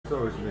It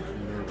always makes me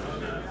nervous.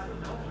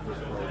 This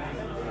part.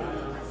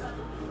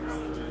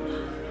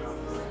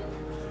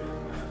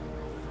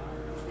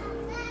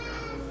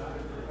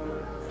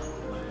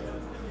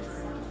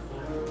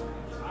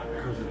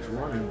 Because it's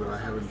running, but I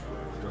haven't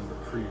done the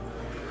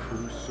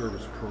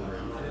pre-service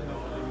program.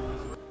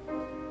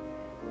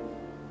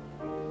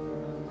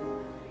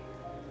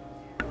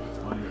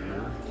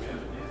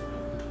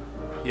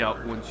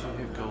 Yeah, once you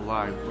hit go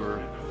live,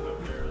 we're...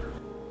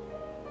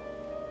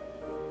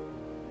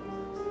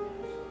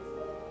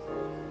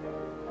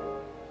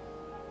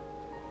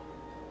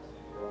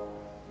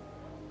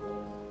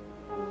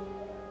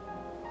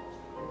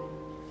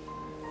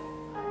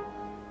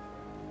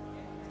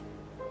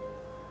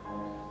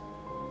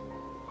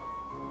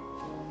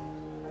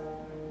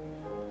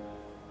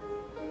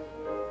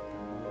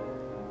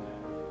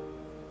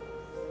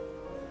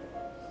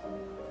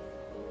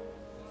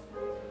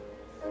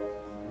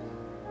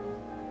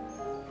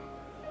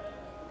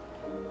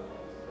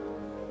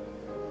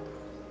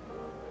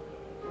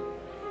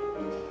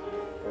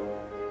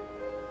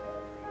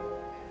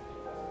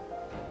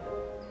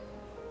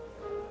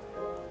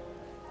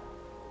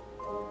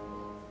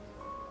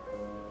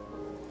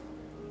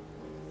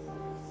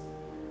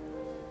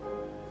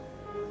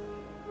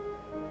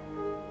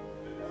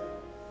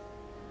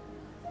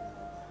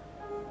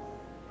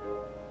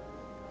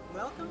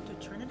 Welcome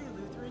to Trinity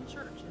Lutheran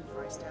Church in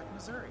Freistatt,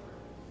 Missouri.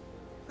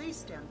 Please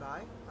stand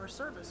by. Our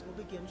service will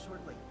begin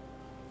shortly.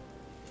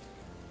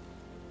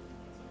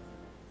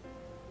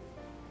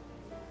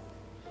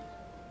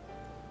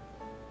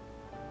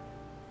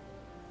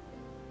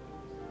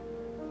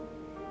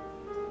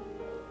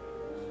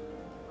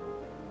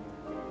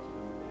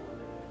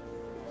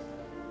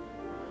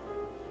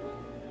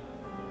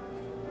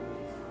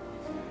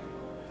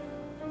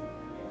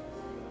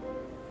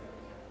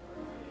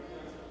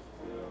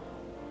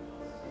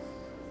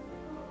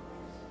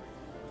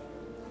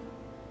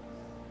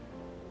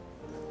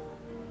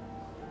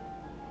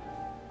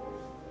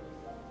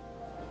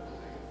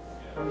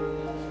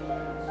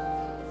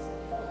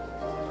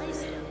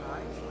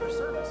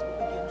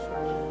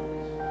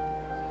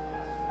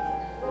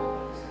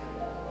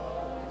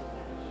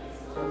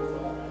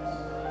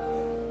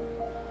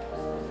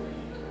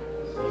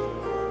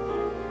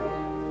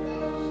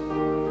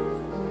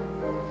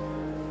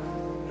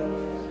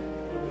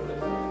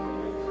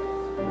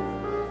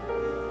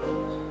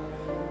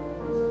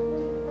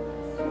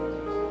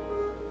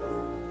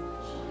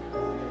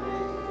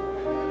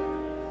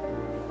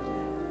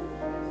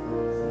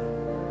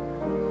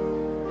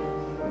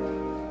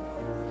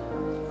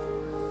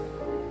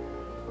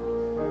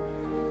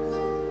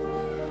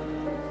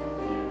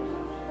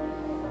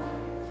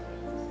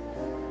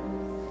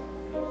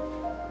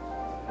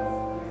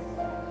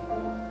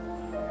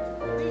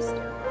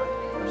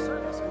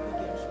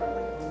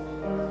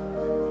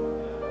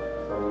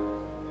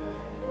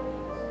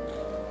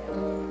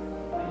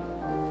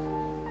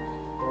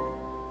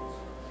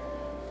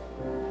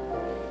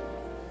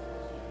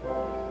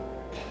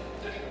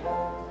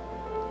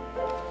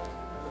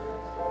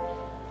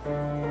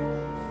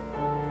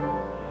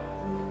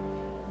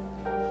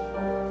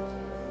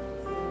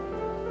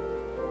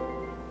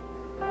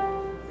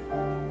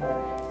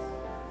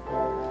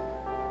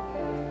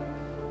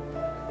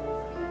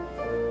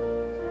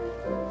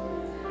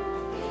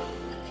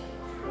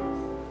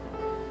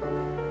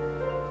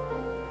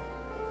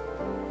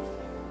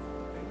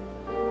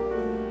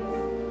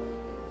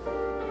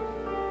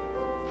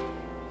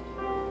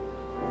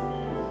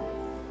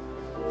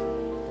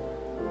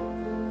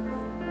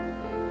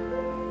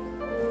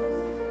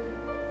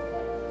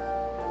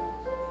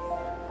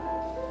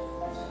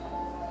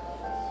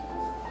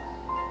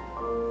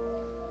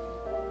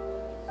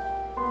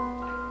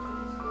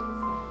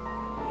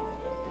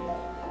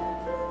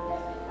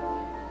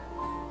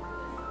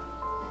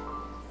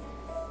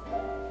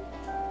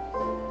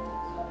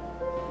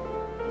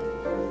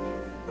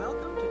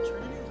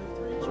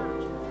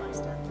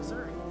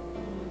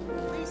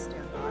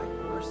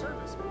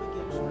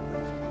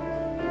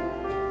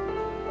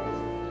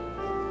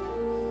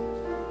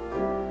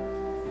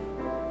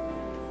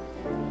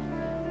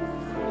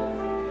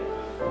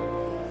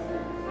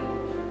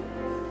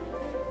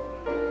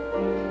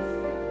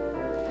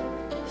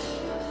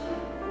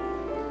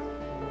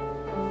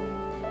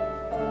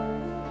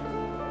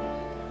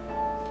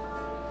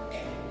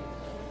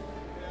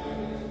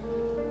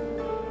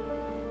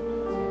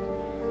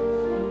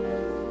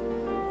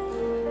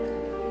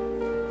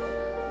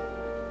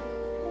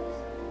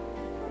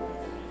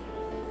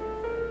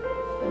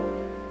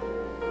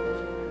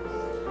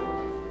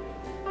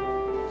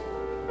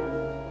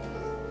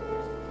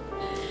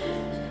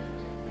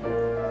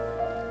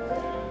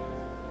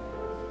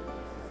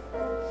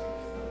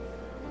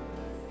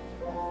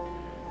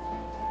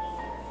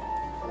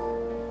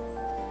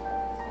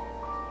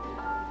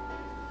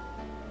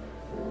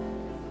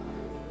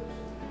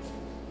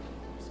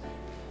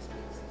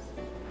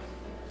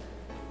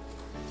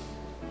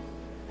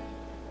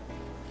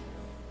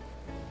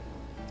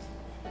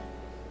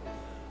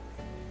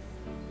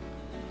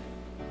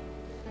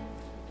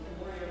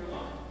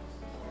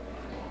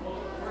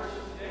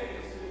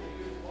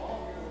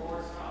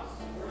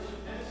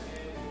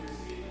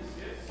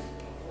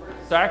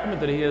 sacrament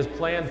that He has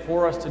planned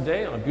for us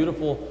today on a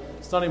beautiful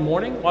Sunday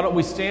morning. Why don't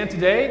we stand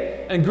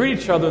today and greet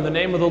each other in the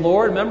name of the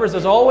Lord. Members,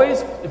 as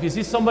always, if you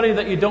see somebody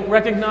that you don't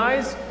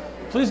recognize,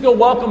 please go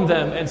welcome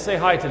them and say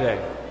hi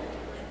today.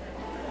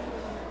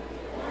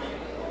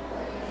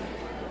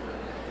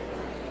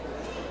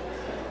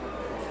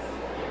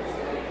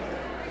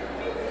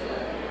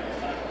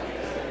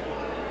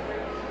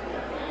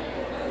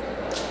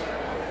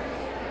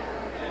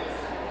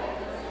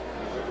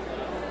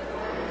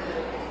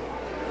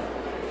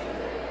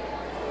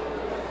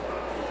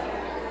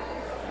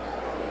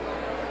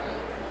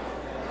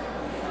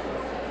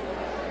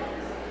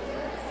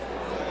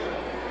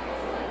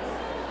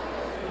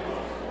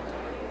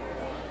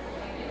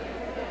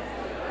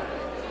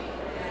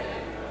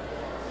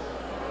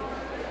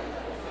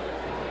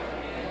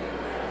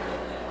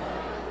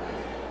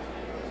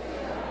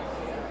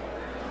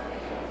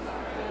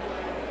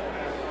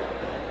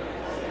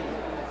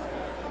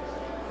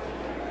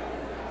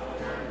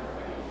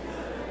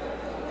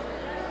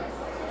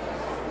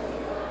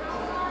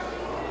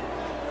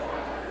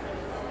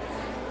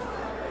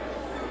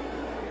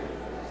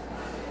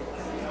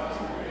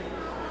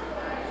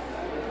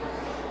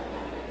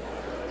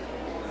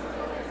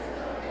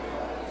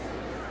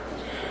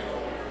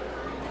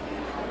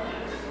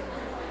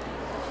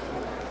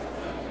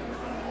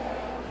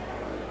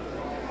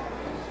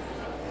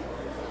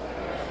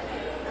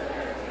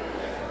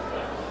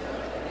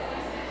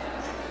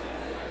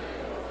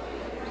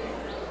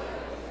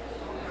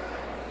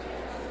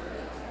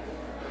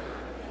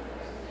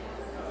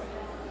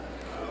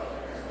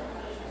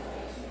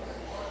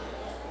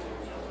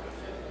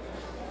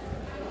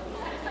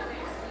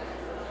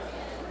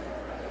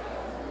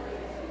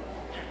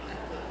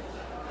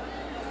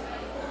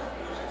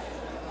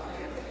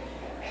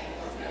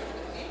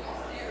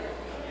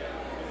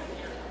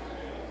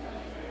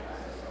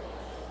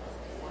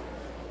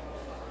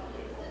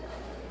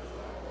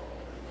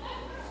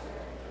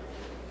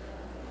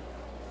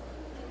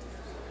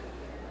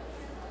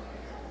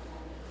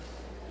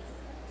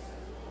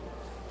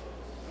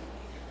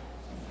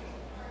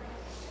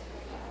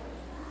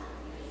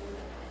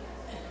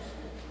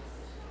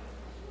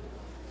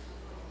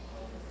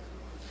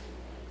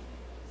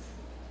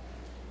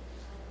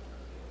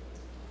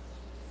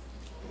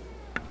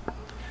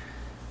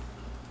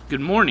 Good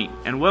morning,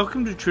 and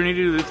welcome to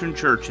Trinity Lutheran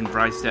Church in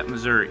Freistatt,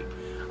 Missouri.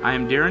 I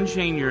am Darren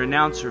Shane, your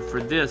announcer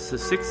for this, the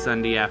sixth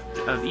Sunday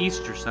of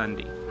Easter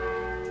Sunday.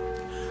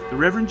 The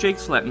Reverend Jake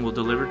Sletton will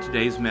deliver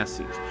today's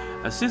message.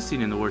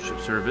 Assisting in the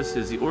worship service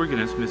is the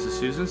organist, Mrs.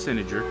 Susan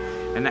Sininger,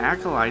 and the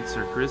acolytes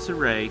are Carissa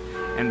Ray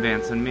and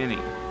Vanson Minnie.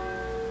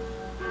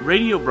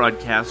 Radio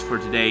broadcast for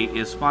today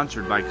is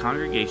sponsored by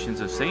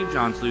congregations of St.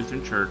 John's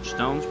Lutheran Church,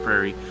 Stones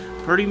Prairie,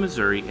 Purdy,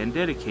 Missouri, and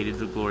dedicated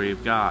to the glory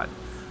of God.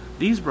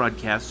 These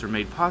broadcasts are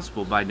made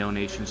possible by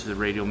donations to the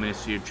radio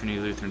ministry of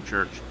Trinity Lutheran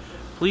Church.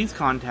 Please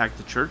contact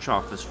the church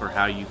office for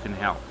how you can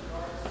help.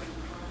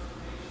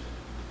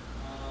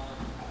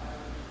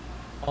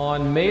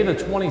 On May the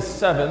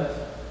 27th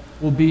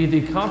will be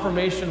the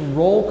confirmation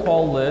roll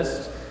call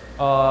list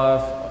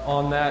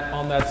on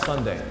that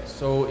Sunday.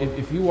 So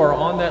if you are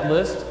on that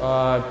list,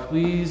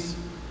 please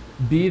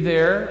be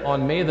there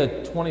on May the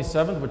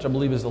 27th, which I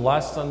believe is the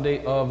last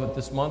Sunday of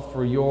this month,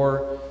 for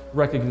your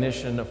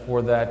recognition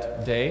for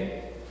that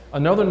day.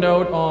 Another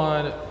note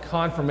on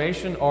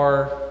confirmation,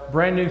 our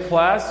brand new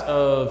class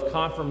of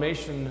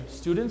confirmation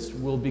students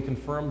will be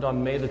confirmed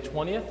on May the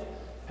 20th,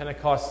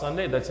 Pentecost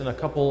Sunday. That's in a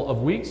couple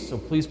of weeks, so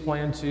please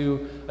plan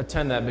to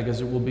attend that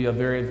because it will be a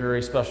very,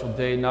 very special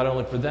day, not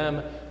only for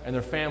them and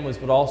their families,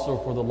 but also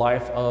for the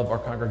life of our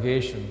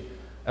congregation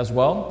as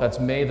well. That's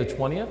May the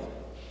 20th.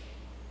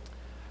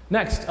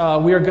 Next,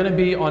 we are going to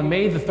be on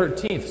May the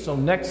 13th, so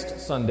next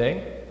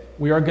Sunday.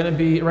 We are going to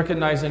be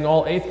recognizing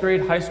all 8th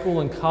grade, high school,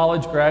 and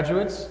college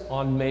graduates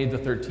on May the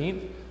 13th.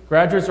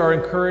 Graduates are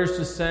encouraged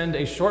to send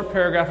a short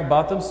paragraph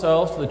about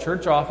themselves to the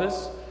church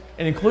office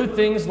and include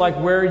things like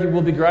where you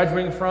will be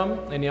graduating from,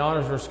 any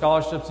honors or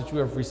scholarships that you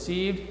have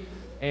received.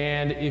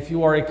 And if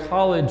you are a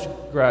college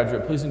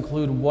graduate, please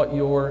include what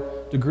your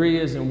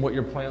degree is and what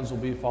your plans will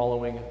be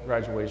following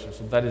graduation.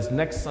 So that is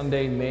next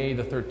Sunday, May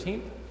the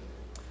 13th.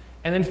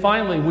 And then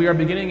finally, we are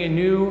beginning a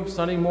new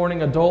Sunday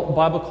morning adult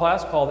Bible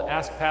class called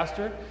Ask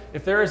Pastor.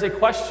 If there is a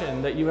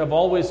question that you have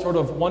always sort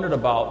of wondered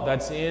about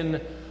that's in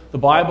the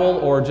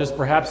Bible or just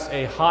perhaps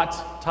a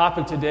hot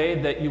topic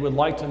today that you would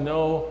like to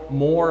know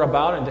more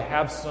about and to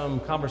have some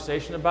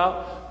conversation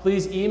about,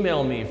 please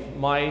email me.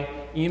 My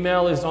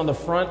email is on the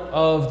front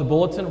of the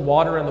bulletin,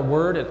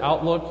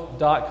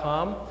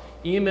 waterandtheword@outlook.com.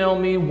 Email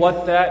me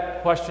what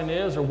that question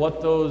is or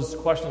what those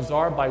questions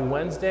are by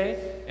Wednesday,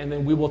 and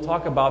then we will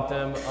talk about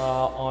them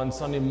on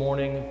Sunday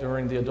morning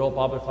during the adult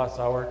Bible class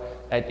hour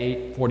at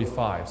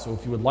 8:45. So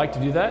if you would like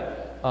to do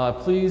that,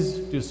 please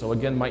do so.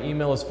 Again, my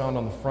email is found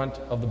on the front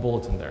of the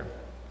bulletin there.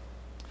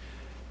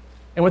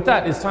 And with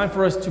that, it's time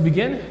for us to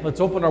begin.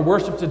 Let's open our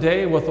worship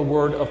today with a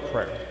word of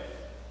prayer.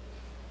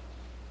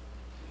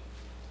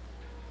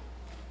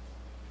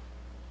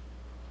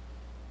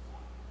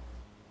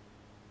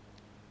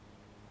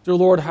 Dear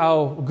Lord,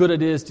 how good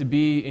it is to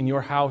be in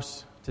your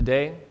house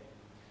today.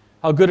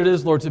 How good it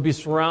is, Lord, to be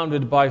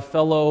surrounded by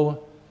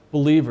fellow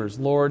believers.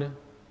 Lord,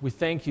 we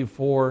thank you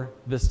for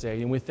this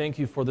day, and we thank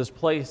you for this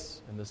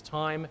place and this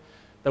time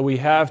that we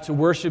have to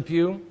worship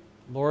you,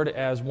 Lord,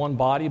 as one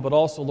body, but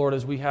also, Lord,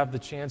 as we have the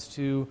chance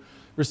to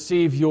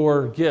receive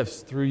your gifts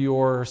through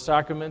your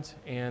sacrament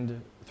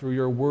and through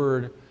your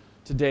word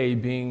today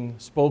being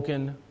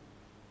spoken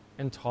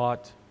and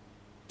taught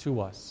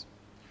to us.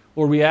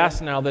 Lord, we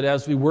ask now that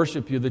as we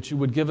worship you, that you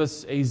would give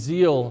us a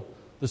zeal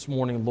this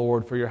morning,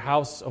 Lord, for your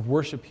house of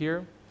worship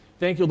here.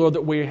 Thank you, Lord,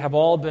 that we have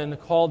all been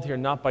called here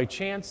not by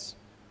chance,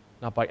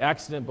 not by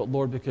accident, but,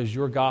 Lord, because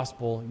your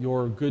gospel,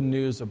 your good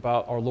news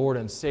about our Lord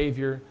and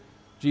Savior,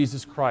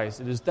 Jesus Christ,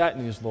 it is that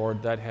news,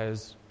 Lord, that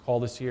has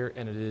called us here,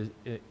 and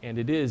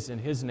it is in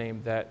his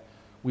name that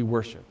we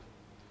worship.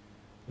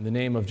 In the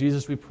name of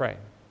Jesus we pray.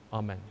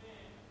 Amen.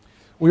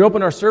 We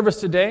open our service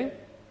today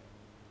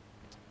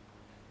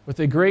with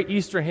a great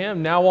Easter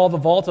hymn, Now All the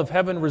Vault of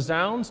Heaven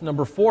Resounds,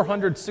 number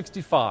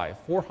 465.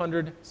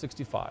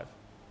 465.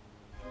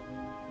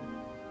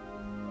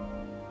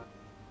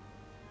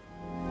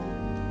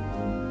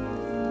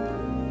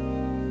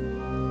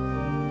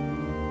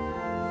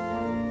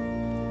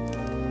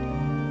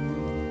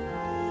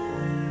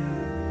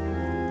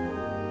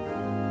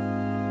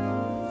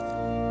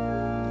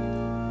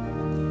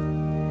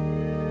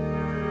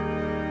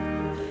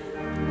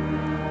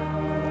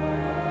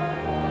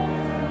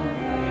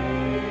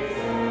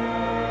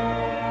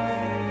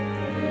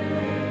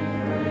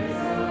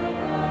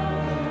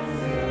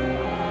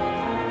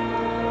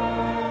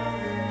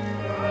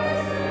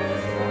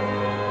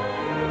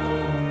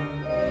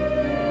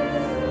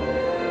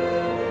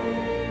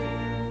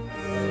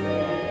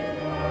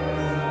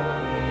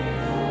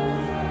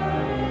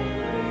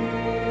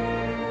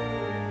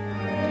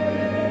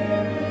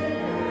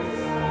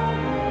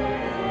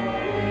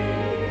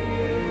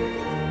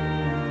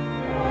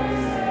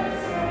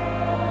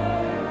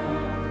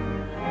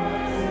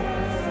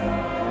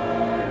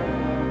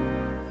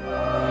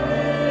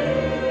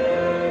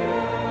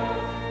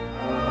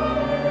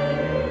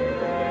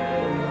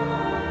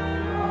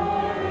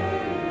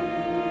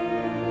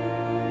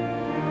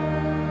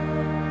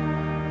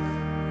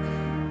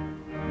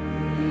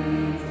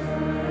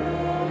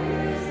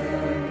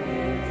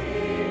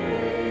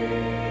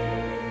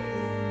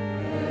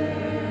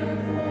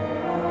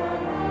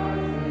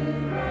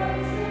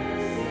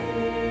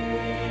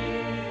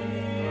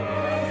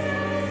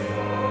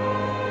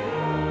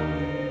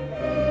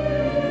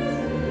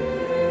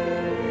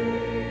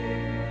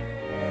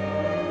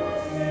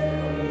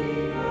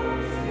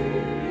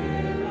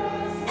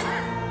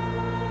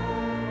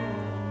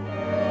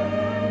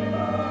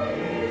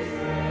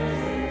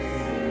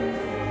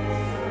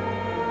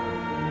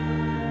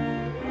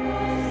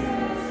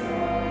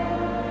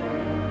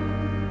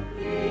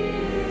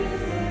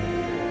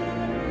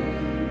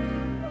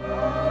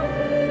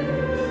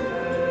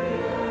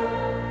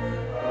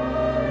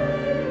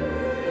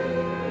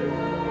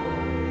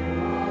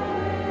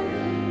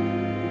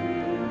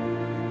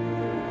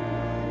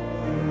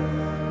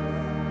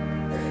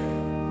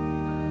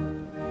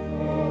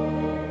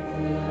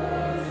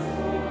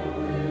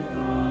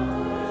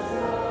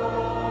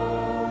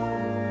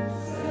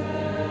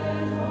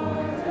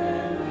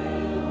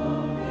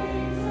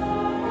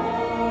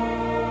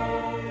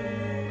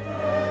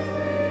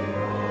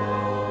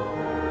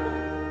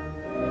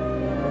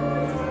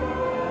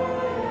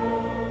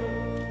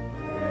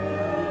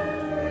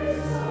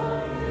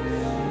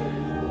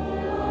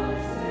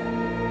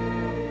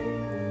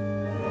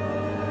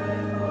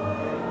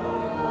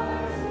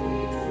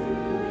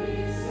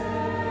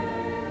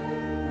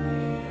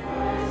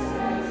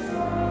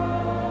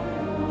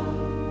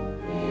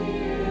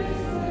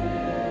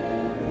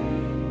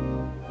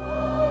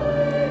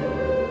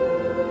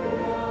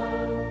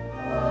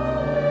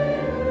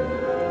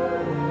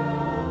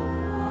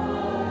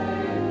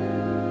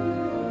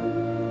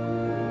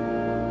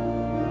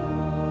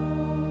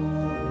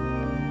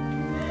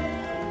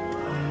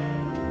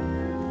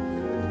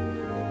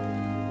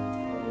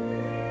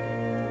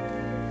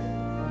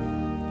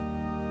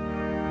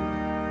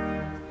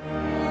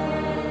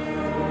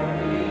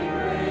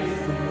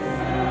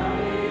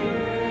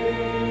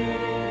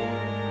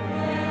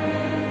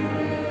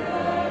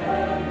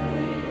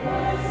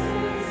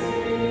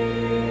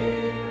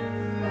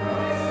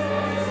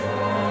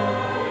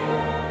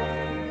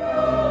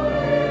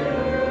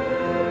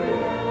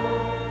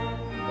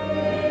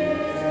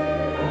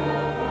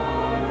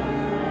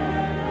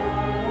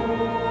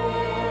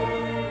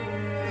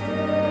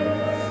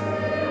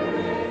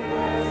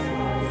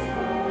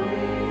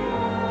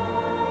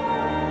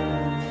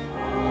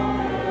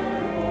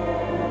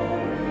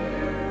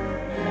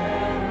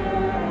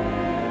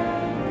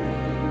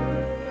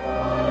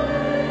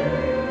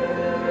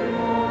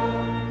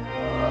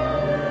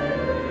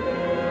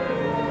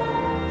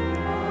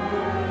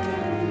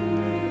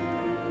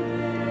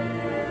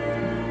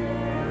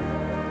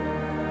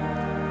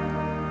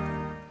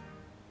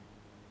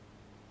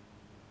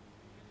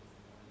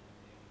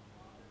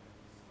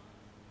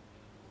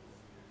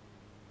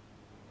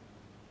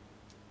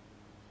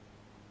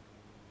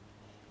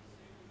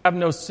 have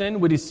no sin,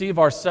 we deceive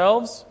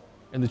ourselves,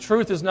 and the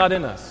truth is not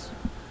in us.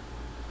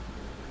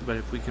 But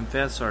if we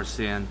confess our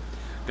sin,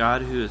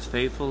 God, who is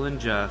faithful and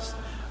just,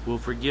 will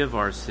forgive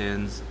our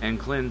sins and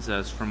cleanse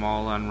us from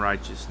all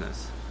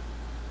unrighteousness.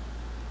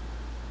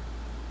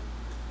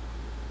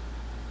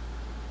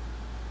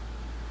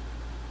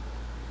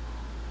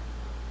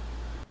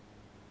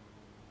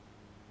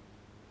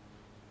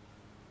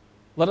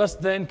 Let us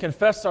then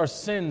confess our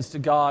sins to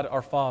God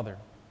our Father.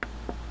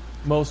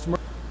 Most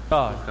merciful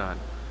God,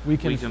 we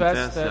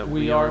confess that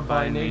we are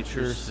by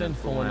nature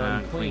sinful and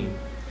unclean.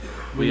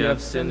 We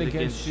have sinned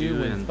against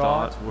you in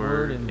thought,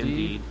 word, and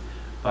deed,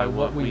 by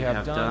what we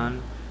have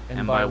done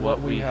and by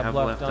what we have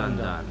left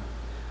undone.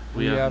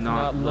 We have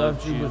not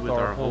loved you with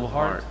our whole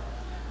heart.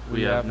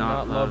 We have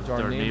not loved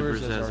our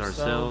neighbors as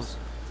ourselves.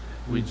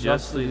 We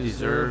justly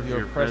deserve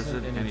your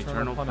present and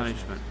eternal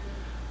punishment.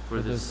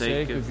 For the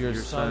sake of your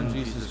Son,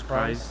 Jesus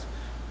Christ,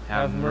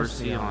 have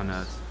mercy on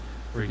us.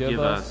 Forgive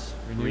us,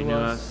 renew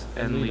us,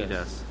 and lead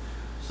us,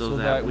 so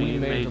that we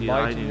may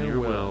delight in your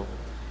will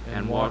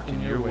and walk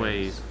in your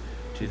ways,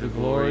 to the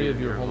glory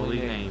of your holy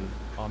name.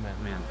 Amen.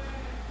 Amen.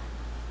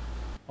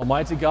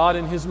 Almighty God,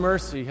 in his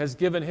mercy, has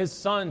given his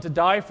Son to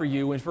die for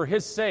you, and for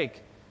his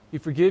sake, he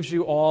forgives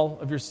you all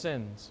of your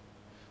sins.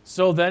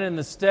 So then, in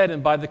the stead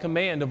and by the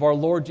command of our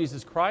Lord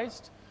Jesus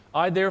Christ,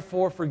 I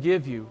therefore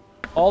forgive you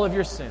all of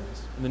your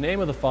sins, in the name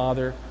of the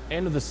Father,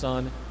 and of the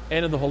Son,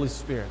 and of the Holy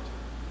Spirit.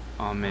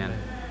 Amen.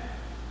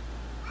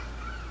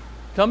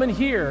 Come and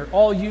hear,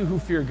 all you who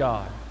fear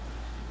God.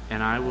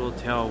 And I will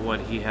tell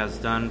what he has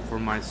done for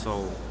my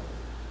soul.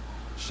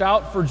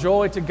 Shout for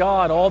joy to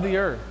God, all the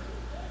earth.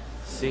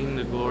 Sing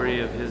the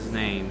glory of his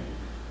name.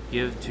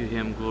 Give to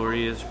him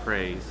glorious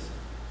praise.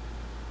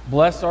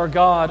 Bless our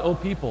God, O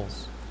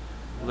peoples.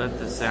 Let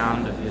the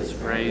sound of his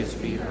praise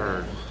be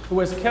heard. Who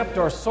has kept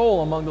our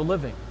soul among the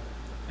living,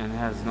 and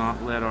has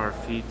not let our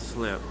feet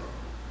slip.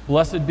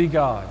 Blessed be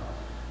God.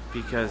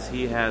 Because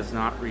he has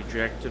not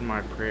rejected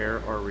my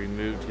prayer or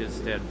removed his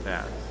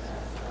steadfast.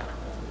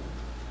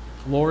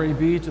 Glory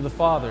be to the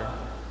Father,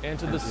 and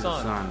to the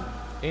Son,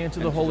 and to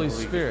the Holy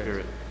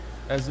Spirit,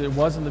 as it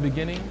was in the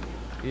beginning,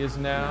 is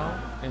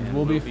now, and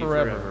will be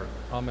forever.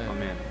 Amen.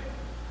 Amen.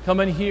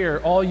 Come and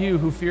hear, all you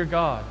who fear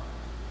God.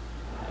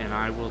 And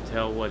I will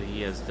tell what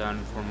he has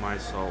done for my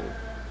soul.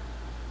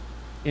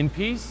 In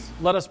peace,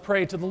 let us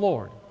pray to the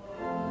Lord.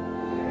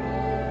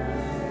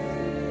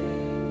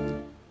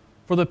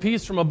 For the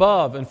peace from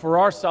above and for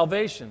our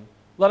salvation,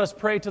 let us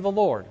pray to the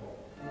Lord.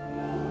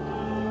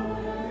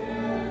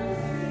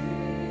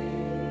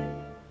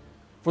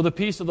 For the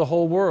peace of the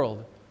whole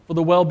world, for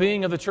the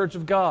well-being of the Church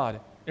of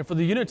God, and for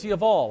the unity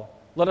of all,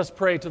 let us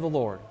pray to the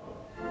Lord.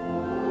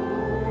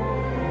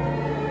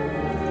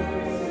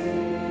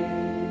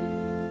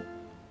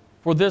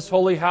 For this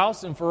holy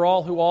house and for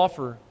all who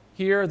offer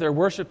here their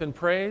worship and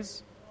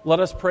praise, let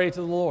us pray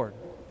to the Lord.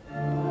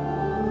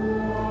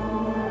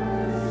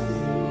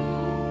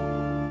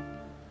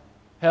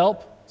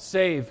 Help,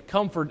 save,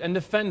 comfort, and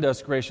defend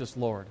us, gracious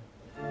Lord.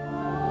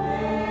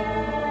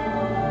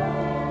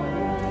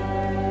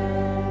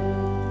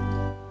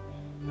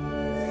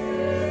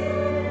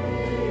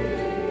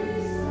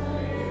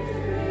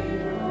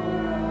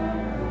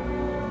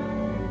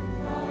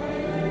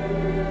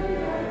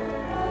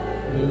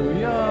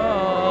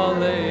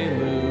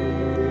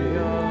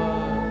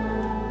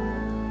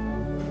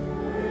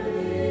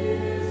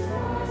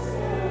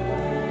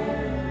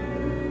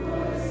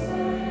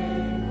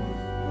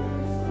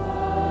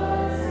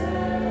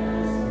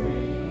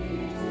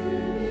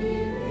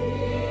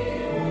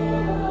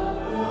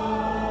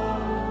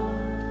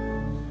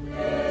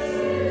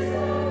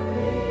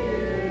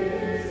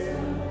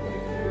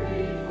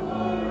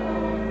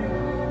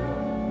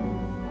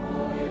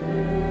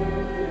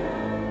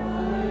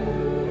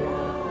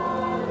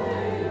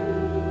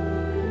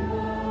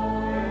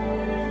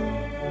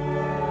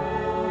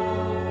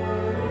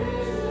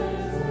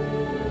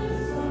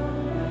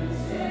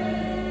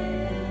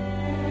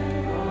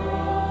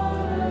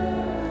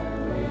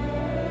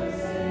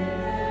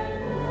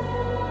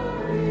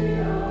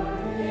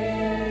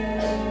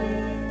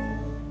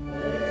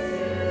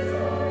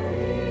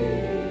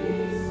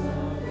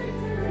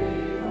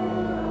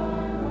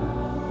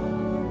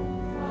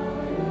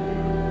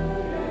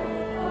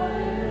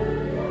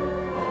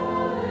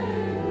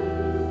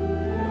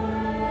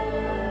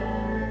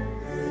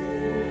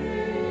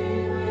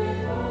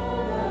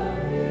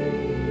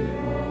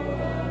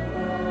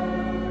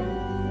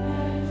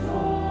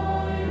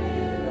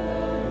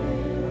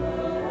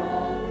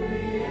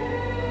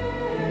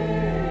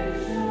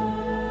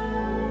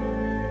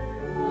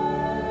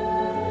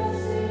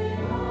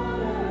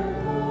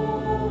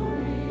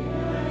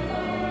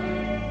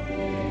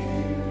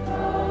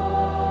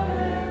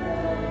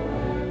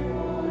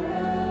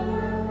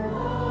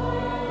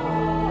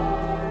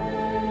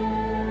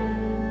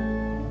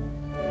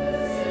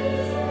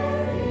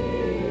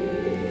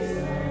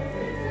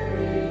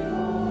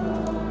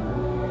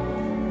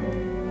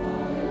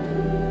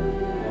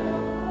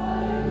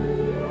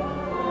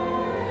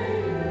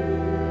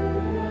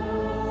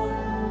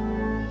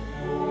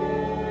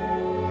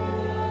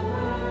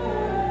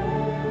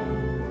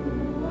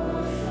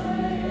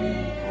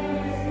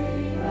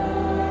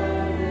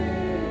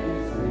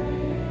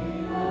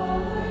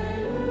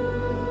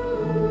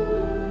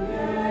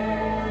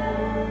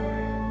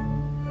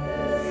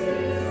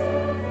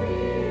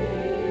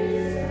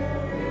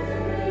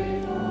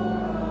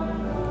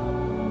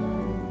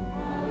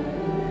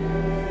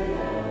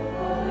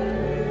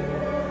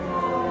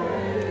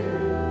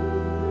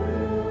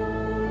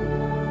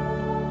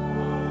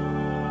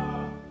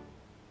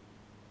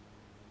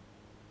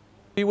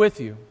 be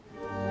with you.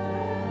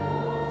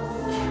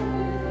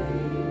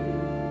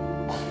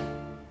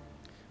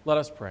 Let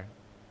us pray.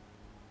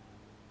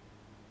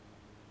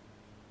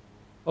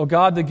 O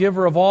God, the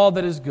giver of all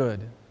that is good,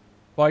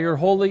 by your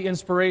holy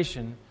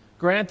inspiration,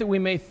 grant that we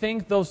may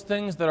think those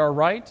things that are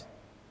right,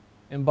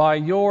 and by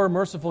your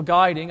merciful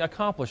guiding,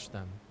 accomplish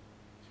them.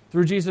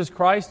 Through Jesus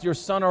Christ, your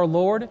Son, our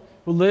Lord,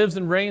 who lives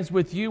and reigns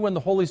with you in the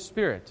Holy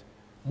Spirit,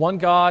 one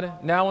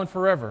God, now and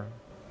forever.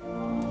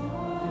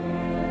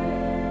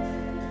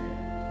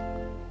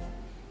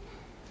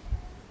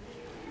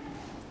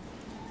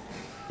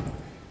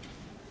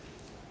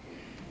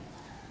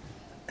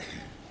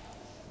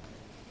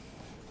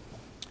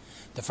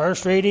 The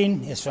first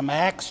reading is from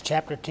Acts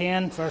chapter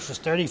 10, verses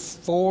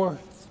 34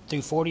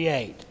 through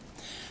 48.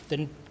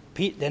 Then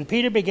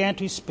Peter began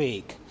to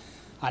speak.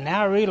 I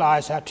now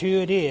realize how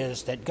true it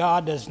is that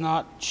God does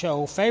not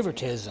show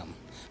favoritism,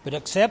 but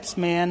accepts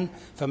men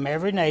from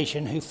every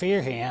nation who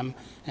fear him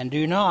and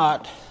do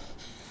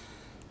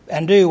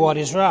what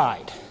is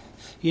right.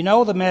 You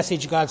know the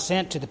message God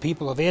sent to the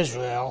people of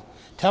Israel,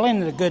 telling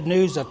them the good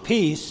news of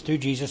peace through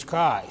Jesus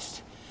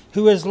Christ,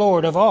 who is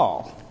Lord of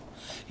all.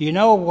 You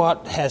know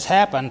what has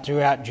happened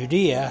throughout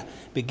Judea,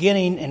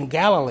 beginning in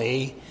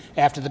Galilee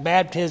after the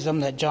baptism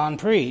that John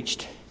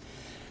preached,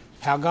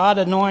 how God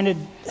anointed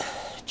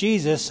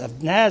Jesus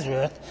of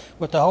Nazareth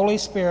with the Holy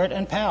Spirit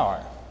and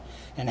power,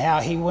 and how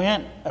he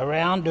went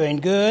around doing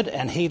good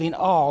and healing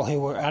all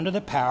who were under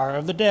the power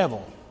of the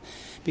devil,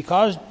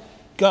 because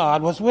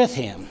God was with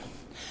him.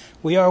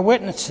 We are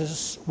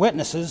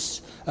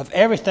witnesses of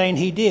everything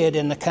he did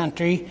in the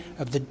country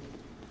of the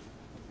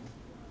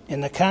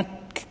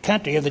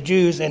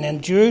Jews and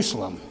in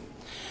Jerusalem.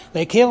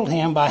 They killed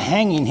him by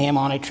hanging him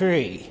on a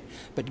tree,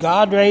 but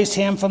God raised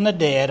him from the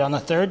dead on the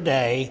third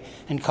day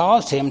and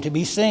caused him to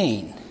be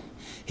seen.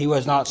 He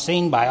was not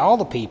seen by all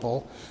the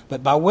people,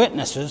 but by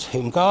witnesses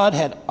whom God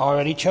had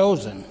already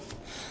chosen,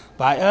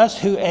 by us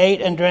who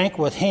ate and drank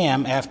with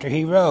him after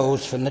he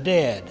rose from the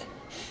dead.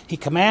 He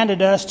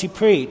commanded us to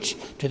preach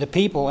to the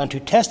people and to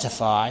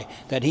testify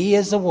that he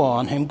is the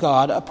one whom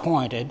God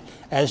appointed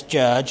as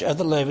judge of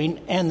the living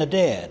and the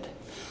dead.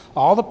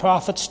 All the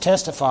prophets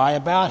testify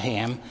about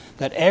him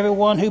that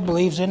everyone who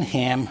believes in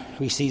him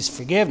receives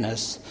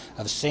forgiveness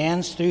of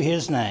sins through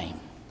his name.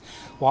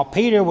 While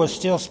Peter was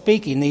still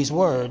speaking these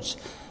words,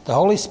 the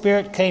Holy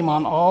Spirit came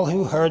on all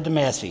who heard the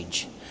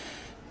message.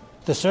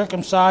 The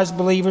circumcised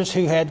believers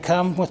who had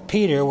come with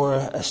Peter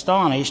were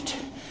astonished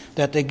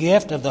that the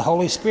gift of the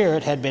Holy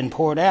Spirit had been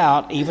poured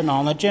out even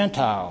on the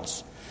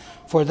Gentiles,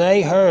 for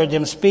they heard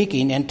them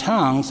speaking in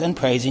tongues and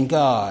praising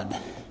God.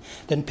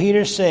 Then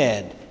Peter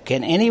said,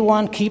 "Can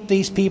anyone keep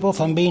these people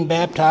from being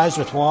baptized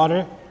with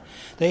water?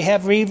 They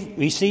have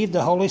received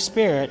the Holy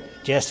Spirit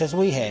just as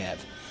we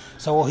have."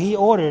 So he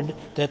ordered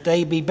that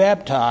they be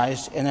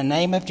baptized in the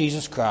name of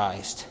Jesus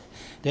Christ.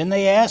 Then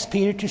they asked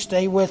Peter to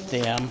stay with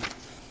them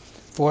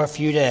for a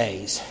few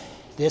days.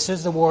 This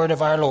is the word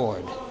of our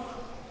Lord.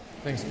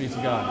 Thanks be to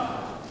God.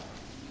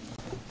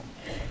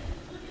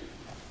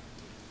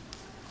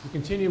 We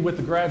continue with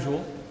the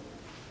gradual.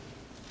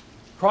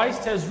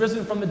 Christ has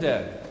risen from the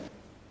dead.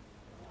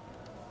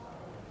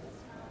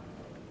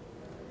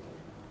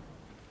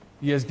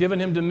 He has given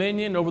him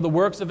dominion over the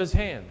works of his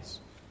hands.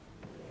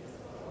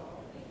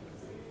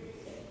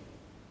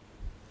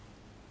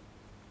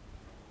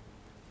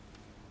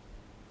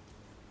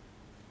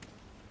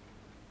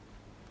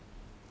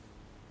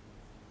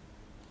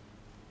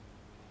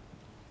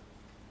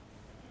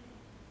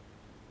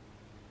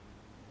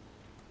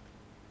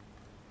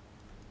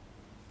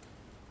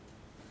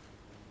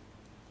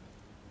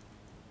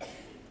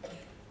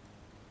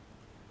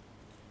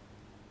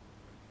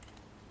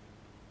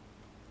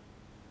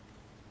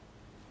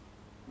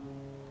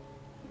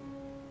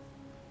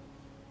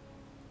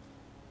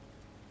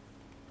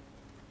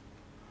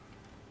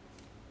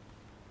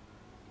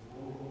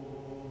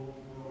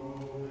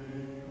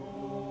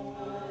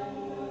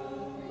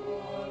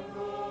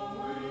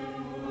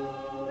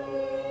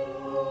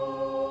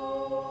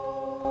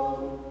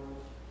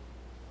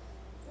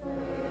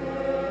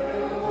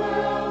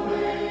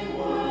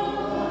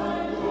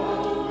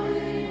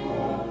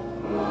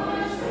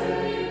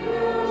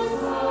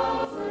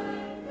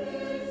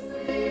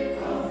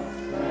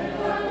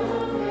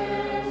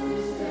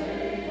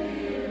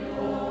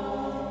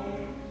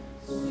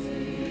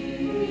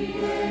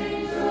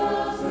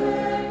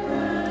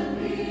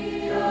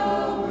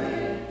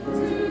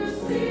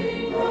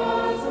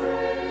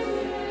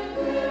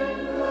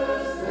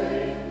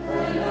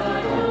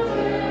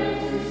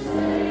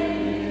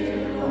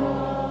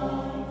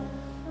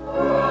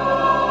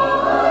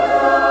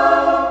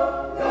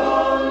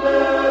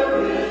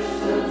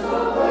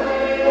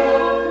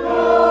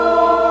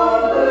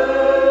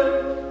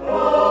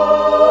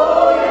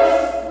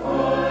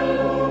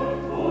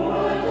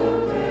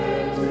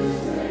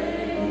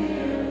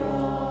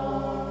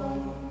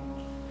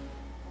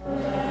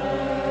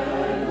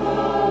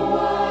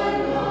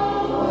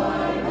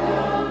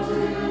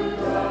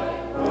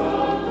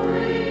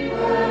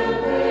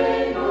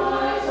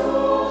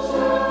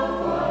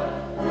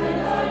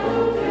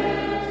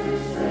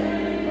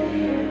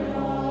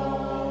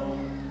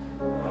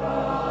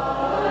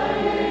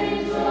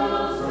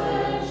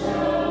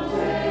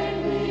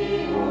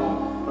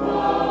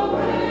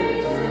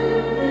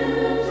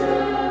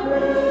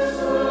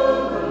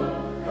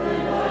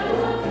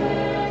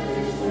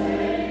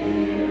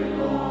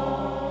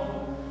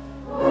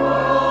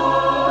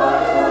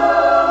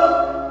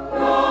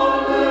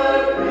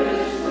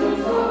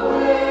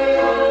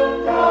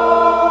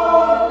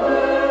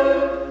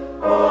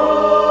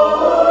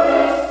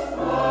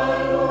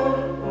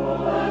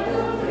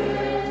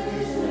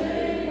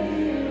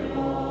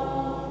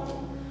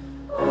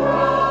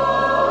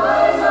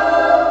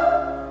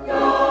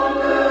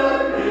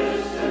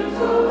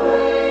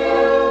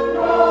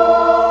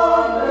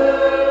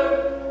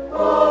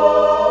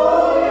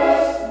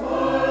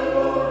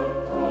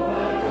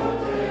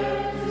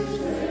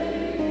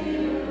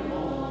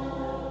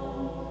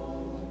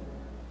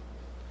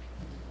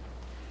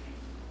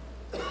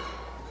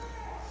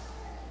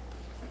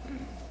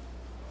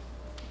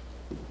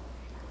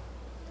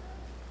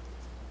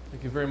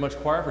 Thank you very much,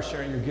 choir, for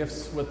sharing your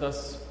gifts with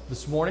us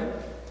this morning.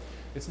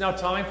 It's now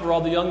time for all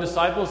the young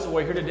disciples who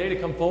are here today to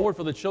come forward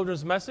for the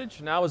children's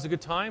message. Now is a good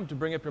time to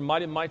bring up your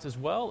mighty mites as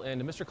well,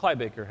 and Mr.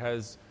 Clybaker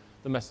has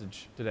the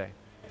message today.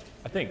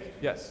 I think,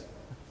 yes.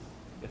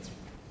 Yes.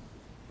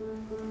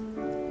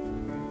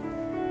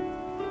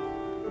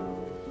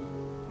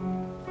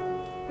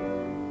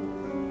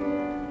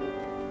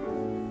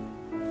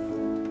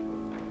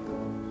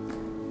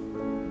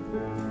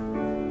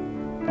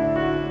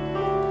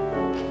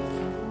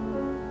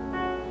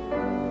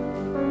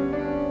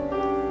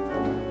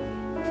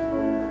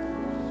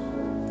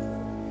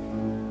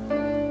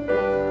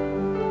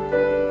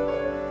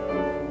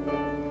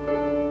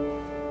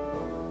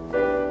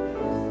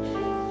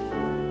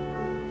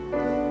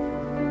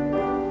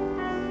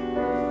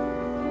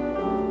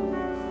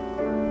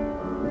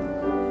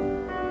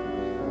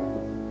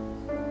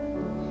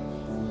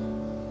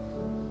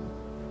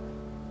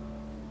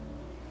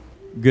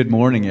 Good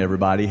morning,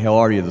 everybody. How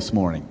are you this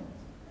morning?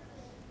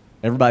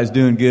 Everybody's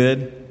doing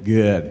good?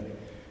 Good.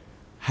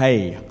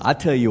 Hey, I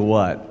tell you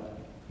what,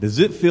 does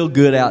it feel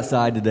good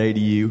outside today to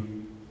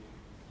you?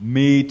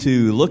 Me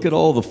too. Look at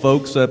all the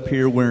folks up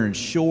here wearing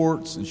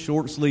shorts and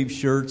short-sleeve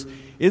shirts.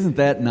 Isn't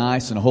that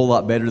nice and a whole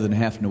lot better than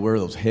having to wear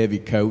those heavy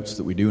coats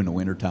that we do in the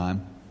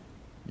wintertime?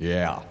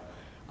 Yeah.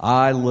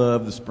 I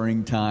love the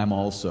springtime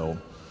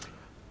also.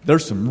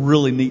 There's some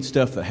really neat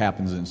stuff that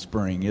happens in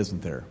spring,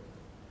 isn't there?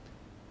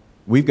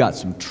 We've got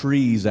some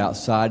trees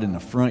outside in the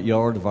front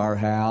yard of our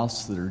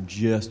house that are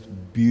just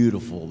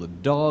beautiful. The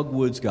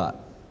dogwood's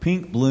got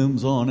pink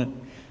blooms on it.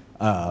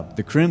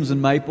 The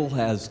crimson maple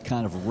has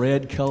kind of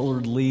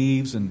red-colored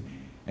leaves, and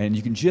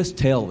you can just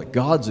tell that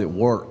God's at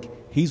work.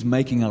 He's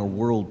making our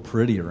world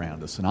pretty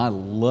around us, and I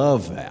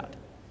love that.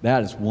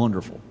 That is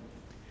wonderful.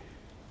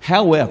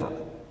 However,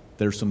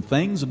 there's some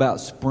things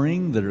about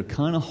spring that are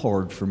kind of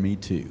hard for me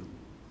too.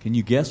 Can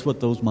you guess what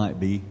those might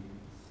be?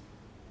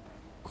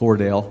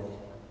 Cordell?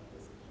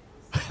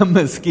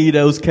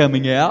 Mosquitoes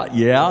coming out.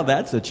 Yeah,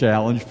 that's a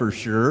challenge for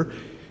sure.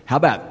 How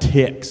about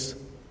ticks?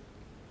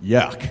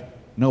 Yuck.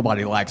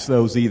 Nobody likes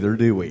those either,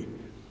 do we?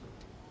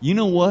 You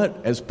know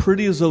what? As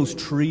pretty as those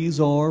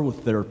trees are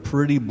with their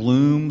pretty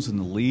blooms and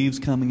the leaves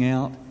coming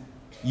out,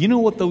 you know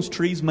what those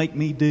trees make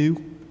me do?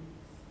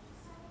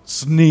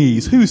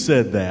 Sneeze. Who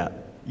said that?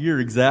 You're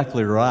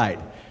exactly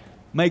right.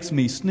 Makes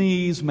me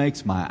sneeze,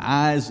 makes my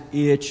eyes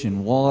itch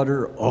and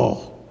water.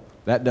 Oh,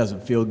 that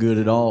doesn't feel good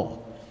at all.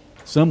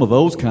 Some of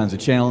those kinds of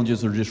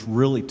challenges are just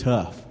really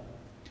tough.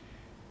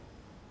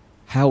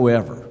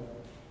 However,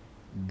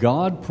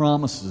 God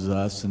promises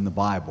us in the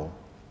Bible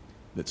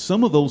that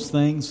some of those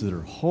things that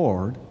are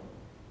hard,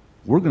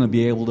 we're going to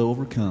be able to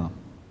overcome.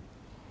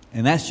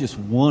 And that's just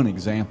one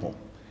example.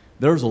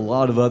 There's a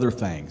lot of other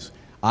things.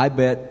 I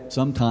bet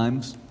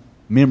sometimes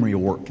memory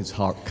work is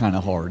kind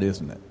of hard,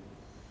 isn't it?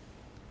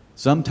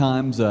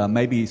 Sometimes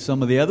maybe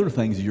some of the other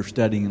things you're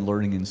studying and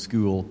learning in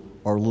school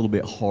are a little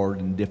bit hard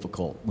and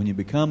difficult. When you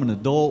become an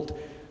adult,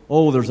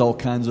 there's all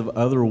kinds of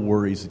other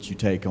worries that you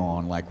take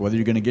on, like whether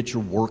you're going to get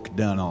your work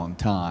done on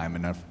time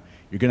and if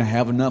you're going to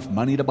have enough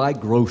money to buy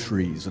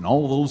groceries and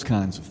all those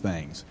kinds of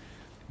things.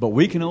 But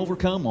we can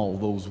overcome all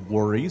those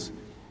worries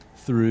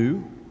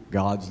through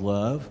God's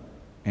love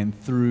and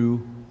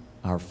through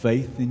our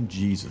faith in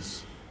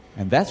Jesus.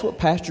 And that's what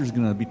Pastor's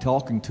going to be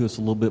talking to us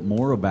a little bit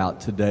more about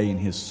today in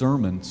his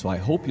sermon, so I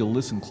hope you'll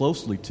listen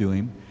closely to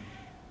him.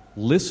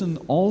 Listen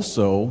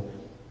also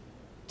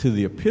to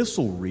the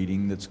epistle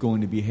reading that's going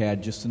to be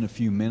had just in a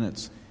few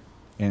minutes.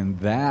 And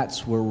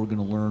that's where we're going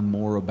to learn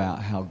more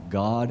about how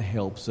God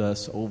helps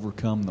us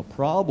overcome the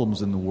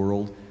problems in the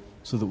world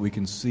so that we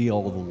can see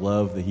all the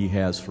love that He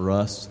has for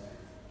us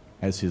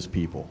as His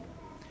people.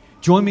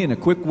 Join me in a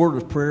quick word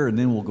of prayer, and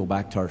then we'll go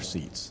back to our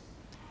seats.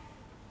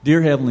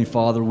 Dear Heavenly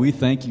Father, we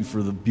thank You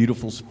for the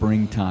beautiful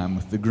springtime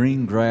with the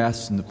green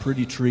grass and the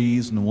pretty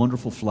trees and the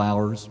wonderful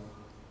flowers.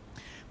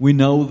 We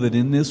know that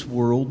in this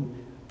world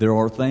there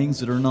are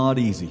things that are not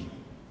easy,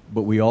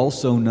 but we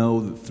also know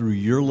that through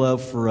Your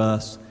love for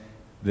us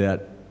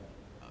that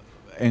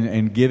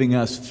and giving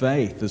us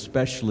faith,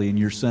 especially in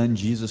Your Son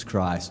Jesus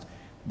Christ,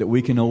 that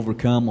we can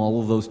overcome all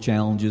of those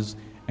challenges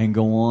and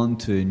go on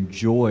to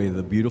enjoy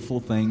the beautiful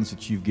things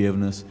that You've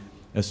given us,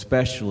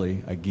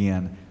 especially,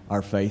 again,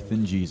 our faith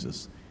in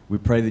Jesus. We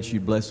pray that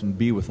You'd bless and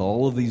be with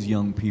all of these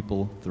young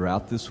people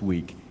throughout this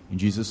week. In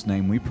Jesus'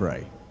 name we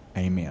pray.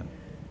 Amen.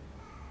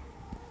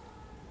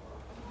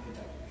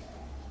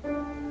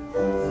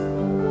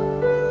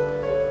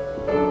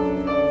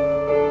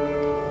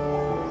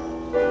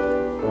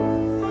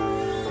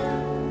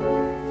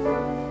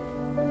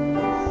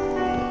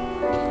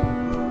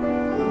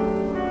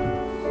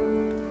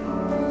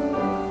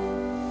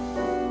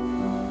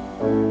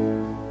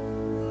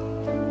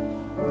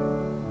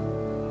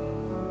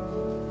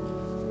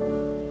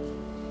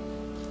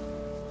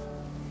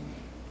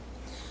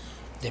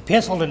 The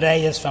epistle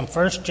today is from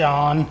 1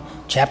 John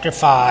chapter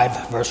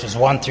 5, verses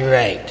 1 through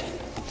 8.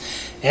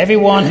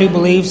 Everyone who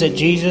believes that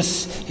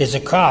Jesus is the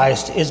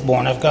Christ is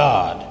born of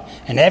God,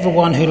 and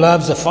everyone who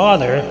loves the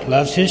Father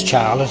loves his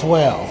child as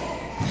well.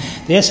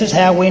 This is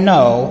how we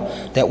know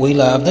that we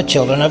love the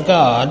children of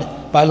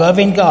God, by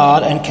loving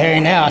God and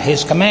carrying out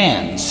His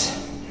commands.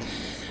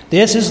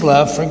 This is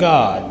love for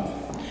God,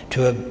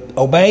 to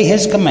obey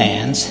His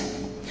commands,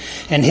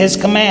 and His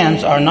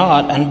commands are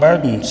not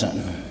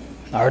burdensome.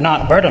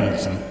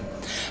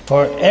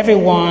 For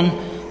everyone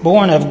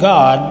born of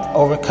God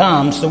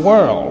overcomes the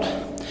world.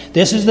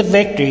 This is the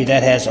victory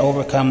that has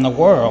overcome the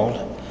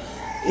world,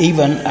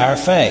 even our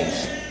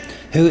faith.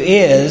 Who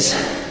is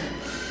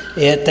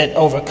it that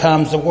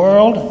overcomes the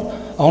world?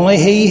 Only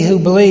he who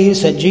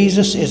believes that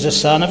Jesus is the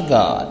Son of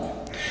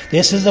God.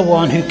 This is the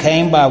one who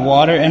came by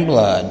water and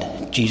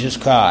blood, Jesus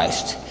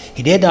Christ.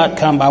 He did not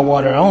come by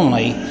water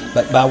only,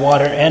 but by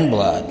water and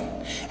blood.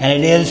 And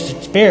it is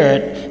the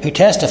Spirit who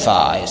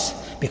testifies,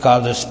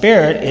 because the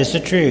Spirit is the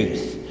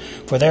truth.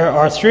 For there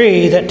are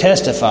three that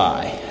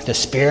testify, the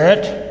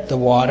Spirit, the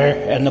water,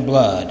 and the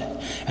blood.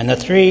 And the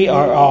three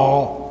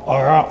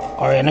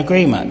are in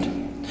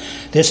agreement.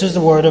 This is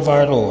the word of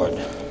our Lord.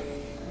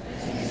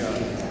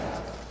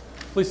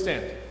 Please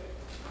stand.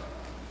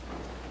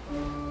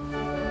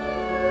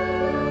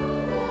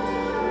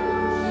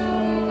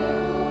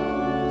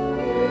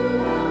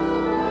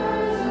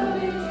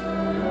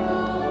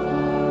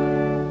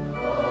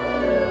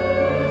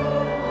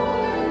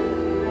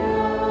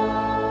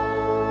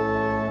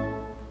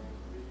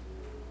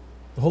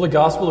 The Holy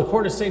Gospel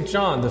according to St.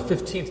 John, the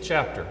 15th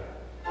chapter.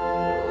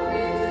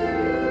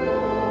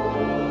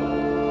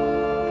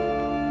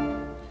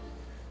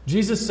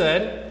 Jesus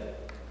said,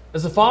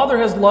 "As the Father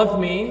has loved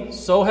me,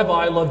 so have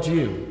I loved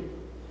you.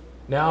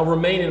 Now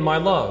remain in my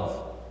love.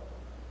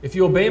 If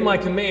you obey my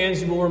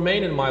commands, you will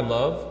remain in my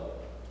love,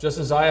 just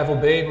as I have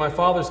obeyed my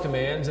Father's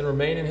commands and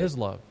remain in his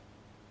love.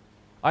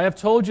 I have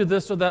told you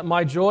this so that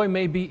my joy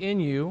may be in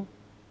you,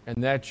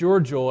 and that your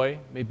joy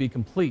may be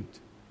complete.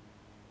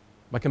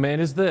 My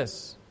command is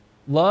this: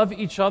 love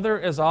each other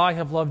as I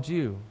have loved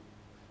you.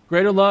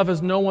 Greater love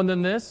has no one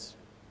than this,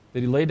 that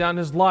he lay down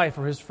his life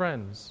for his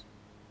friends.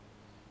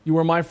 You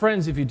are my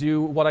friends if you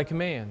do what I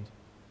command.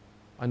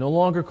 I no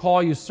longer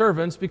call you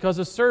servants, because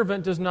a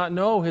servant does not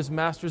know his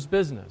master's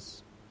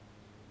business.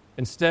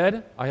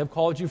 Instead, I have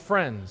called you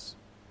friends,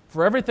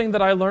 for everything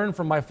that I learned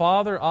from my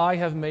Father I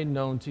have made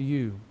known to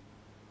you.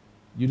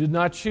 You did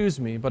not choose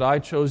me, but I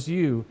chose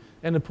you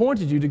and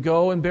appointed you to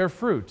go and bear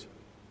fruit,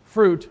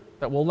 fruit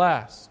that will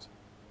last.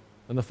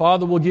 And the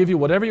Father will give you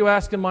whatever you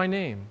ask in my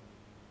name.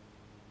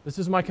 This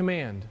is my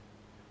command: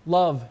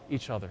 love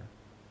each other.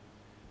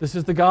 This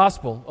is the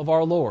gospel of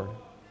our Lord."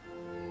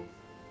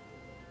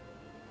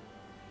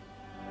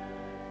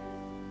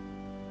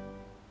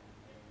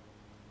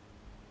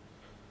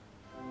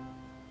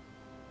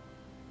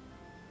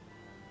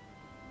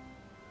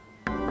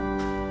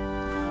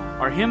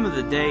 Our hymn of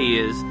the day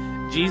is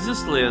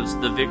 "Jesus Lives,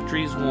 the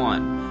Victory's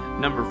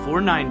Won," number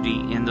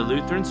 490 in the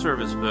Lutheran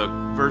Service Book,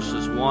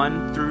 verses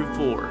 1 through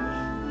 4.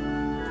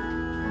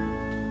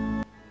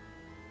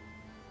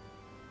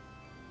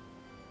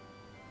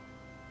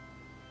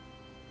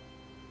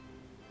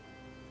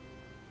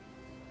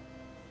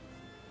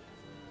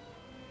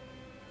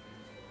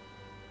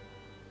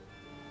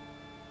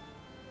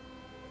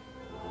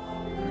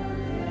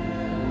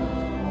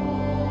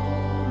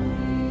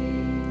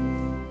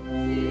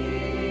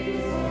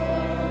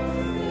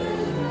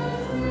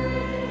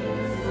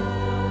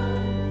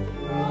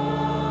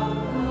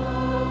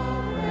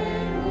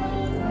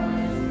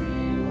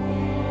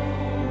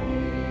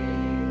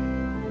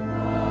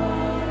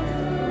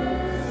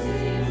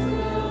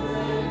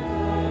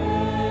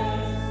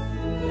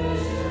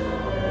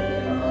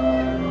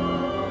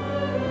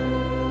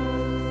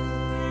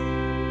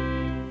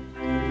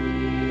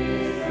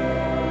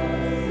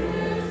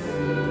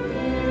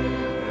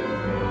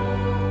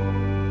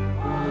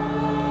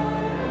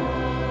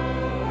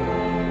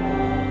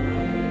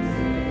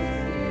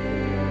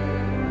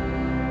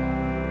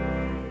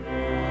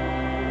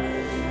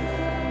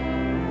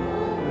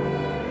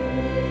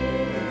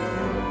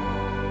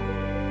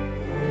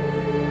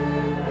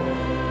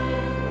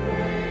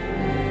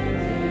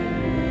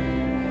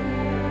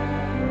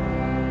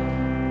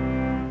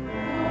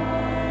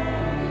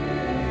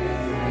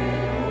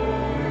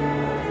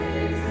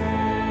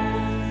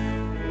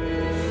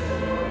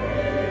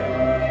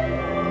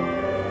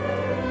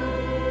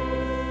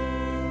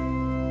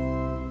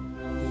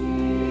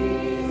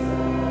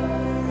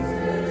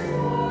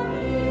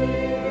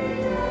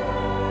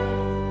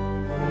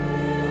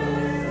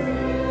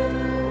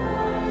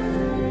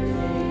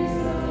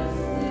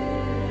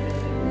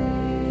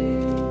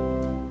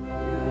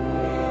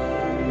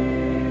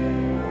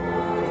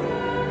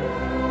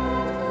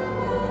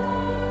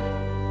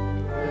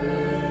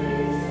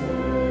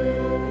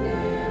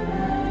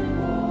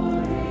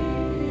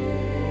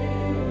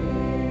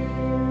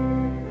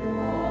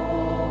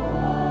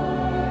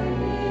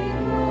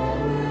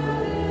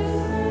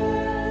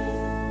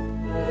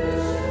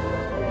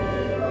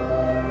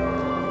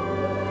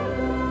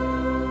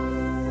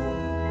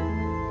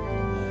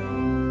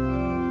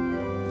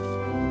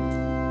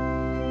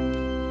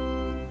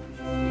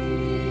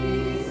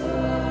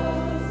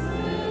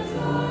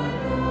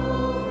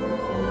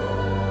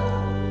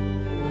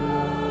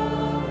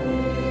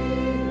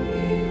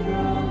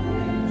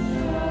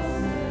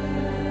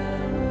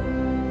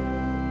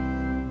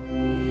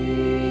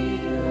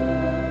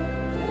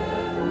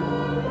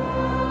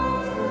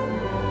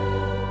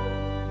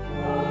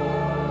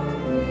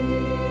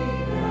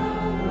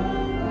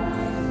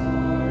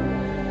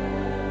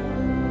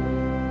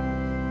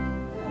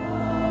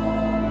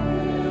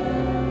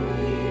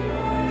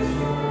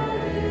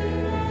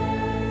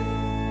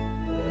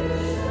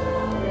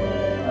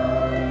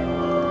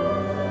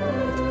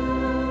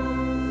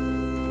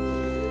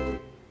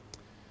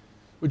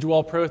 Would you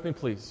all pray with me,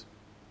 please?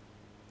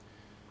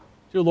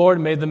 Dear Lord,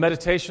 may the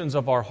meditations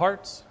of our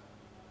hearts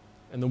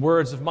and the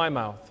words of my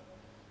mouth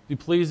be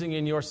pleasing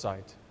in your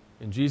sight.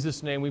 In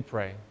Jesus' name we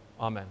pray.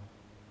 Amen.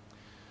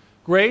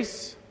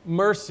 Grace,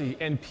 mercy,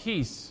 and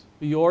peace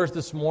be yours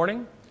this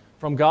morning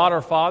from God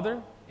our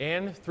Father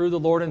and through the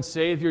Lord and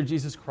Savior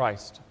Jesus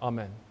Christ.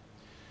 Amen.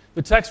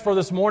 The text for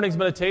this morning's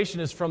meditation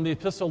is from the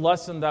epistle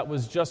lesson that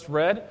was just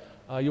read.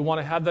 You'll want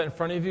to have that in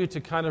front of you to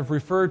kind of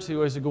refer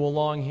to as you go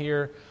along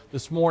here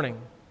this morning.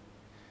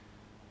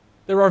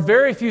 There are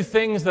very few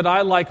things that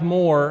I like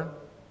more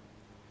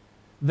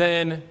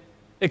than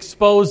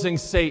exposing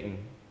Satan.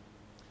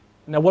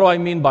 Now, what do I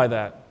mean by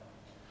that?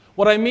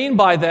 What I mean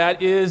by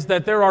that is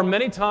that there are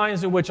many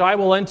times in which I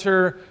will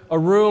enter a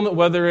room,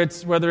 whether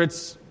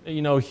it's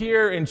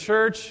here in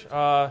church,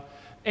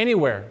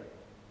 anywhere,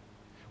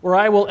 where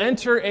I will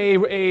enter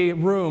a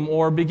room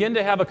or begin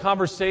to have a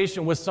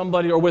conversation with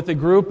somebody or with a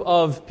group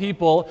of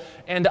people,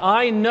 and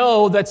I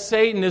know that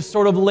Satan is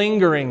sort of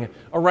lingering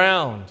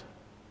around,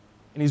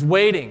 and he's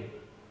waiting.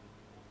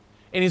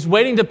 And he's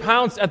waiting to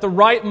pounce at the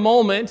right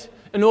moment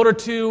in order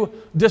to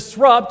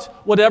disrupt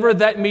whatever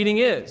that meeting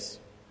is,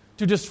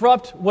 to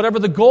disrupt whatever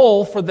the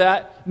goal for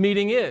that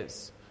meeting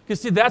is.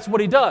 Because see, that's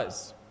what he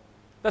does.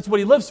 That's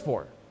what he lives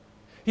for.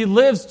 He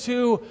lives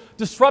to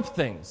disrupt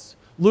things.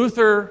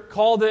 Luther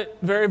called it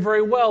very,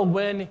 very well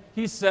when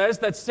he says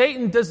that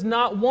Satan does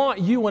not want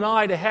you and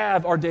I to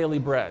have our daily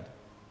bread.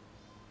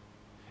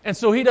 And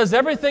so he does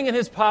everything in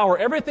his power,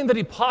 everything that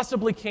he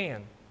possibly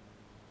can,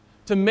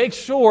 to make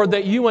sure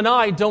that you and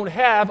I don't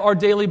have our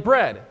daily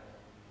bread.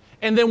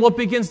 And then what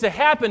begins to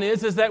happen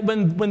is that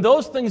when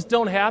those things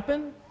don't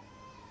happen,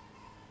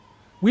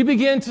 we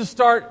begin to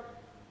start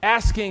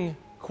asking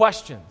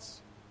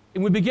questions.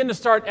 And we begin to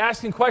start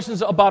asking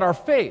questions about our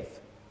faith.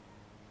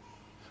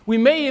 We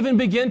may even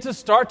begin to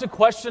start to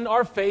question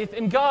our faith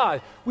in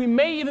God. We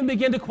may even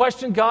begin to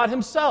question God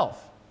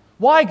himself.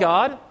 Why,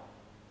 God?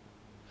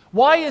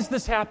 Why is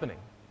this happening?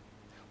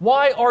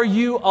 Why are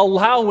you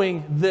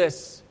allowing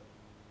this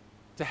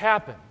to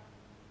happen?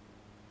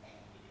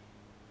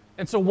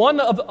 And so one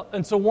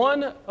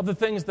of the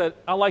things that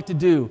I like to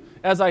do,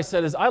 as I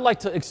said, is I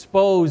like to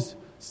expose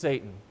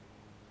Satan.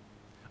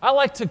 I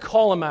like to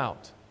call him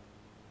out.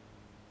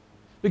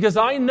 Because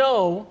I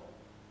know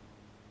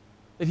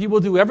that he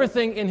will do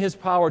everything in his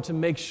power to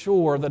make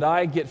sure that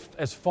I get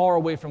as far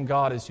away from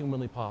God as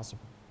humanly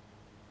possible.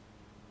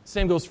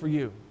 Same goes for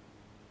you.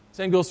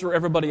 Same goes for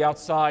everybody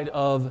outside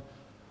of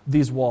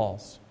these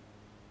walls.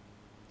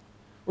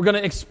 We're going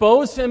to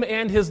expose him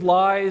and his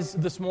lies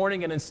this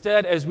morning, and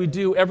instead, as we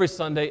do every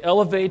Sunday,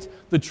 elevate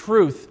the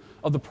truth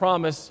of the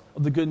promise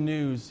of the good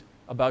news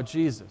about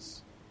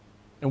Jesus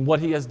and what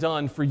he has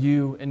done for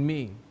you and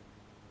me.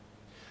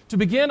 To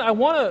begin, I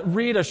want to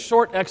read a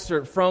short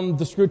excerpt from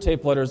the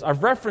Screwtape Letters.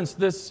 I've referenced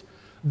this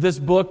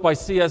book by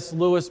C.S.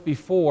 Lewis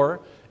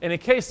before, and in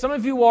case some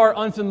of you are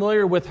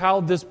unfamiliar with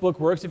how this book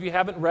works, if you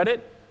haven't read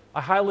it,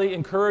 I highly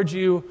encourage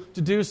you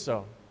to do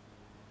so.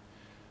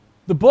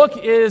 The book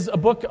is a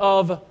book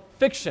of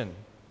fiction,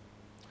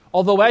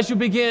 although as you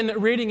begin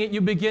reading it, you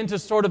begin to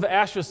sort of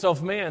ask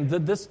yourself, man,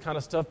 this kind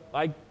of stuff,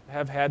 I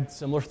have had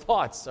similar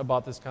thoughts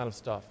about this kind of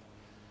stuff.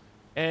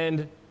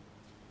 And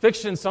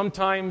fiction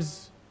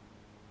sometimes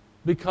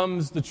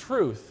becomes the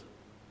truth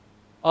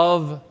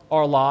of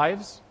our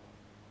lives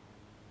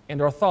and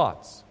our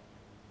thoughts.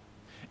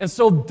 And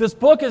so this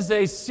book is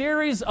a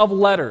series of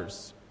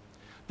letters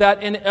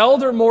that an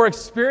elder, more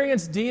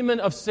experienced demon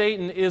of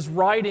Satan is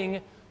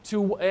writing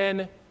to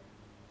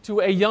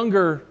a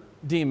younger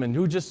demon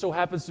who just so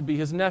happens to be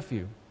his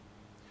nephew.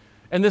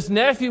 And this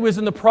nephew is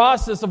in the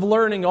process of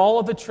learning all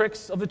of the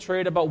tricks of the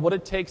trade about what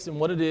it takes and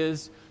what it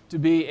is to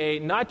be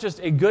not just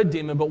a good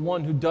demon, but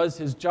one who does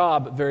his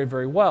job very,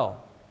 very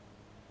well.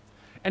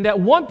 And at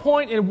one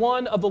point in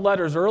one of the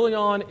letters early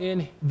on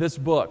in this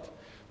book,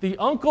 the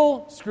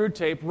uncle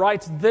Screwtape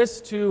writes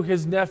this to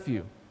his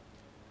nephew,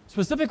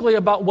 specifically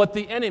about what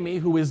the enemy,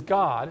 who is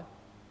God,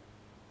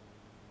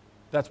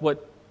 that's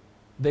what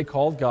they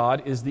called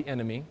God, is the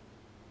enemy,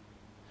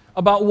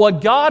 about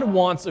what God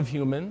wants of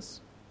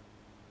humans,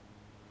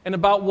 and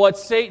about what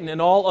Satan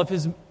and all of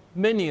his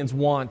minions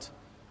want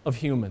of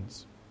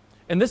humans.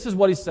 And this is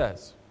what he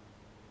says.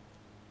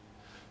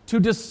 To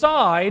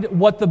decide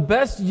what the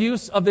best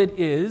use of it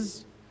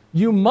is,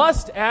 you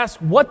must ask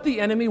what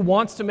the enemy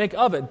wants to make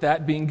of it,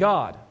 that being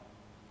God.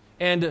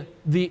 And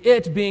the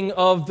it being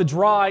of the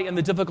dry and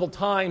the difficult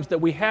times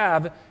that we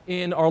have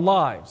in our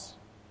lives.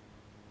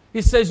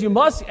 He says you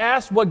must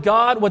ask what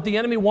the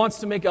enemy wants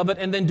to make of it,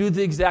 and then do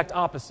the exact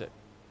opposite.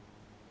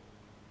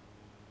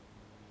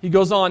 He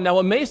goes on, now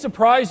it may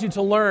surprise you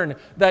to learn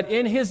that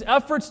in his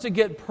efforts to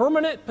get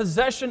permanent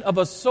possession of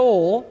a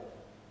soul,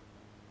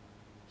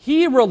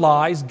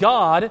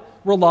 God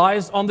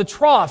relies on the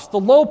troughs, the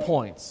low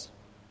points,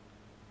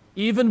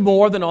 even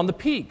more than on the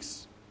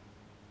peaks.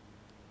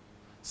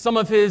 Some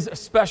of his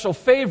special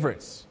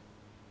favorites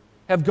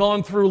have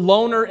gone through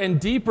loner and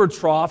deeper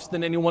troughs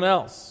than anyone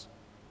else.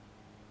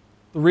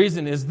 The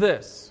reason is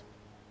this,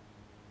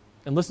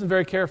 and listen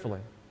very carefully.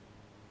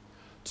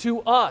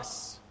 To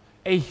us,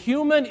 a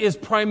human is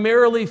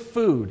primarily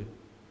food.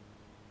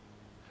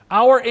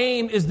 Our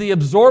aim is the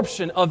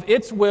absorption of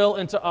its will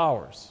into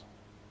ours.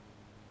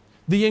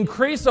 The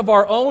increase of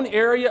our own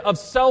area of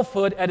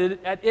selfhood at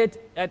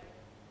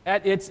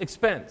its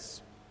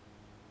expense.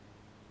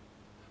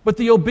 But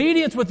the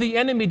obedience which the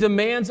enemy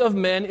demands of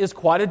men is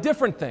quite a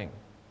different thing.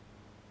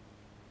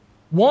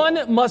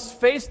 One must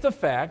face the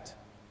fact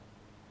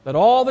that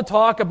all the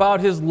talk about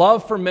his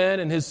love for men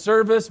and his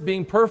service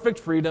being perfect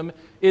freedom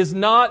is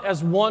not,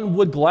 as one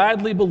would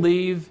gladly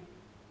believe,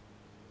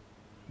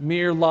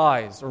 mere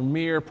lies or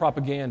mere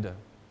propaganda.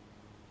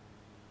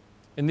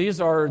 And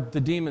these are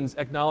the demons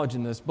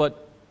acknowledging this,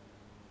 but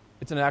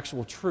it's an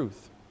actual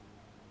truth.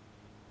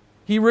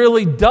 He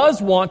really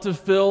does want to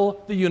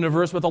fill the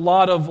universe with a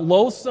lot of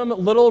loathsome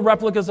little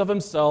replicas of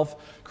himself,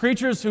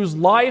 creatures whose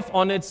life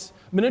on its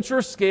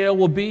miniature scale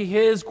will be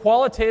his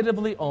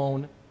qualitatively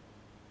own,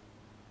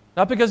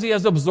 not because he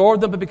has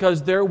absorbed them, but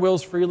because their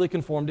wills freely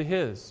conform to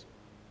his.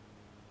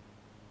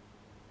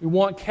 We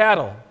want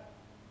cattle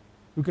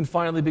who can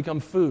finally become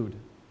food.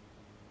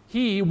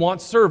 He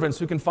wants servants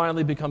who can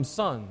finally become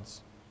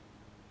sons.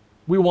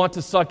 We want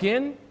to suck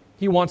in,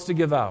 he wants to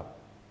give out.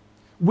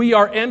 We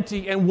are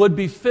empty and would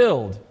be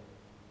filled.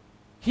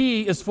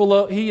 He is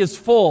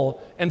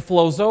full and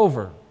flows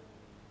over.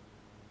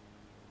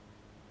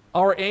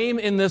 Our aim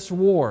in this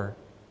war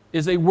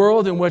is a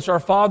world in which our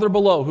Father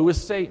below, who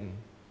is Satan,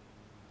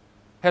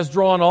 has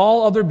drawn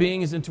all other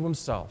beings into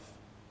himself.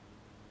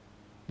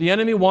 The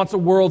enemy wants a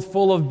world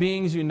full of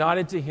beings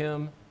united to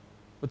him,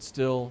 but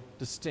still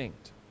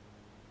distinct.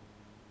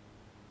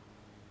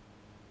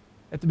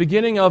 At the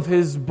beginning of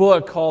his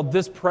book called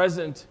This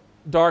Present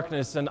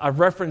Darkness, and I've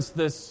referenced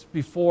this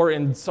before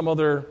in some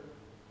other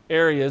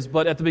areas,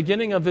 but at the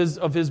beginning of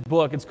his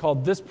book, it's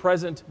called This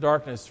Present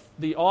Darkness.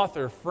 The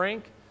author,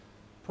 Frank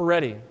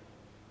Peretti.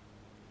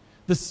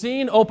 The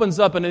scene opens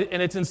up and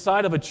it's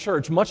inside of a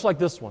church, much like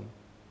this one.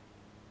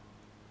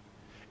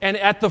 And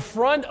at the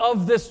front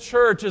of this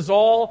church is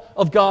all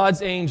of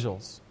God's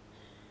angels.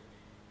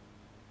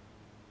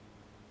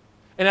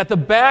 And at the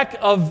back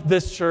of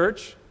this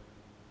church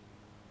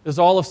is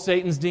all of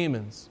Satan's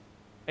demons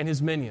and his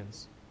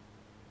minions.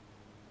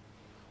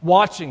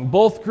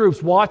 Both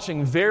groups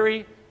watching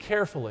very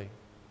carefully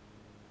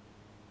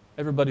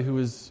everybody who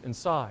is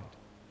inside,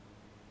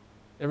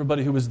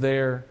 everybody who is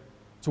there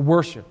to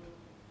worship.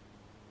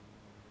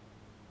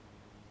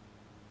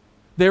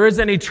 There is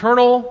an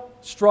eternal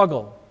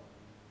struggle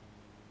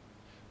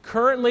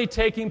currently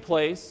taking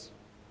place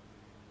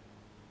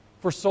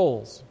for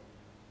souls,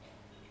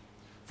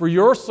 for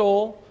your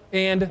soul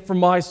and for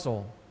my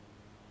soul.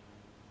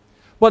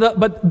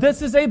 But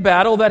this is a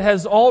battle that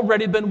has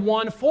already been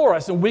won for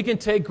us, and we can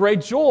take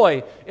great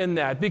joy in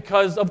that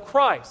because of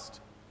Christ,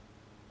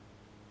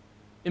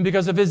 and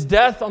because of his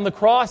death on the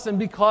cross, and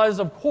because,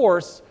 of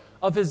course,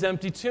 of his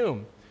empty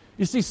tomb.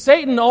 You see,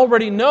 Satan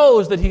already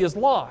knows that he is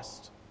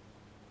lost.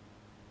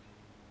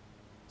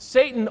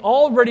 Satan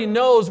already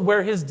knows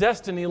where his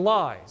destiny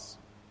lies.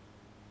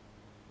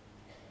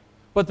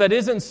 But that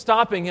isn't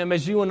stopping him,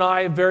 as you and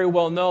I very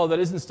well know, that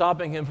isn't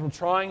stopping him from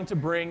trying to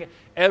bring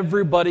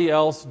everybody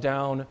else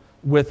down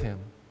with him.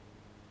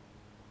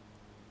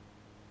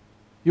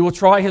 He will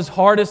try his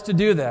hardest to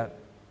do that.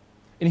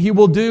 And he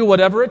will do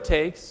whatever it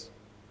takes,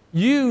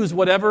 use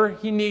whatever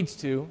he needs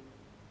to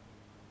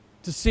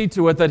see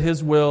to it that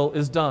his will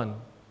is done.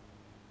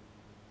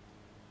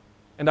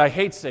 And I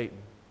hate Satan.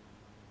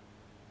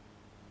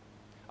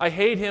 I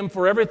hate him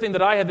for everything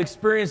that I have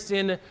experienced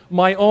in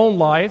my own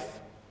life.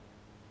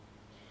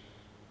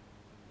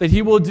 That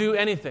he will do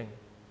anything.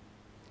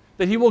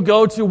 That he will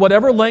go to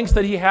whatever lengths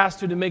that he has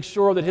to make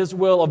sure that his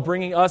will of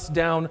bringing us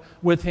down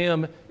with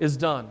him is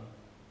done.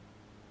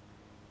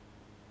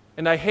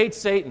 And I hate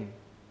Satan.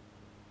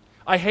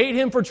 I hate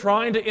him for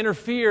trying to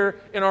interfere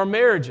in our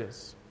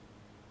marriages.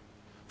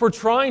 For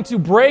trying to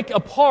break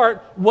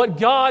apart what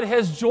God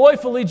has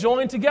joyfully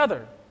joined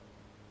together.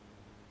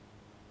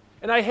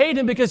 And I hate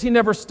him because he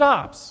never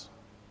stops.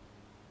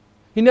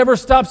 He never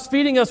stops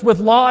feeding us with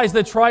lies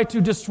that try to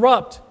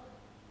disrupt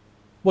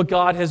what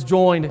God has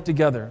joined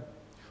together.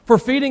 For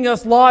feeding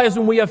us lies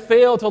when we have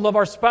failed to love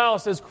our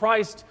spouse as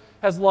Christ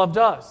has loved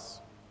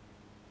us.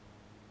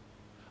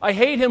 I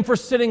hate him for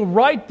sitting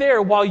right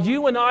there while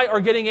you and I are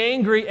getting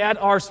angry at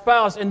our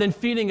spouse and then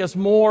feeding us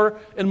more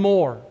and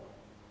more.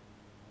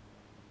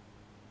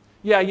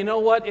 Yeah, you know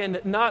what?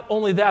 And not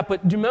only that,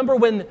 but do you remember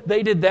when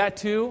they did that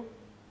too?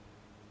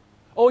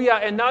 Oh yeah,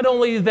 and not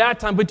only that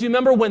time, but do you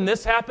remember when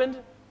this happened?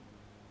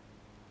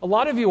 A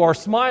lot of you are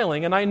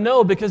smiling, and I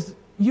know because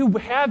you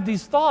have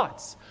these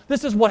thoughts.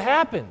 This is what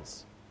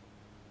happens.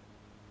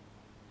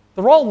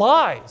 They're all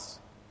lies.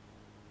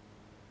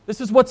 This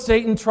is what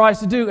Satan tries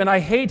to do, and I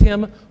hate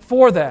him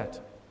for that.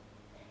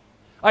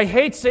 I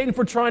hate Satan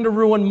for trying to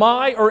ruin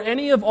my or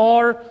any of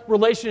our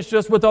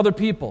relationships with other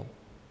people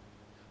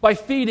by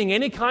feeding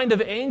any kind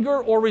of anger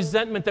or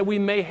resentment that we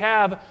may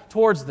have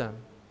towards them.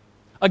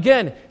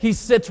 Again, he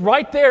sits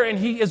right there and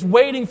he is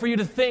waiting for you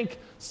to think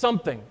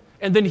something,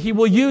 and then he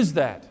will use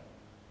that.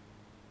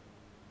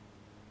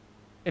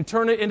 and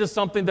turn it into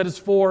something that is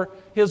for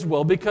His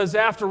will. Because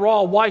after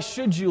all, why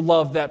should you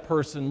love that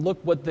person? Look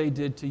what they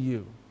did to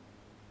you.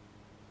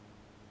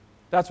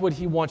 That's what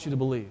He wants you to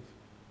believe.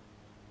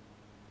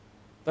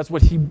 That's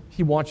what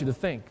He wants you to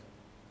think.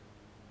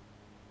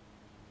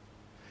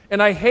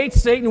 And I hate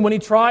Satan when he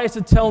tries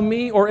to tell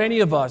me or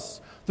any of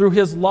us through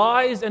his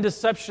lies and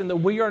deception that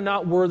we are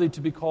not worthy to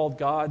be called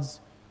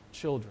God's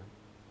children.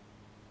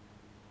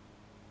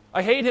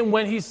 I hate him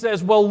when he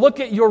says, well, look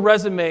at your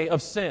resume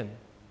of sin.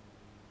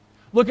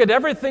 Look at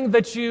everything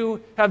that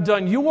you have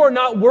done. You are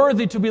not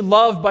worthy to be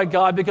loved by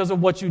God because of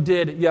what you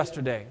did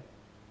yesterday.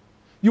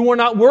 You are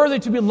not worthy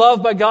to be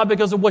loved by God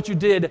because of what you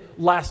did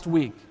last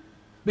week,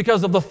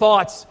 because of the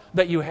thoughts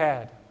that you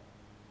had.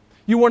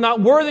 You are not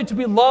worthy to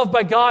be loved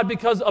by God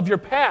because of your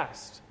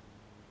past.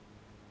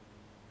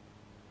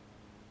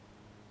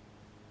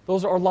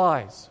 Those are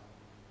lies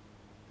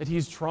that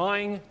he's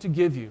trying to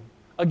give you.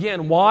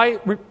 Again, why?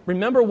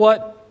 Remember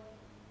what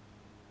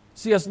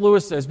C.S.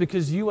 Lewis says,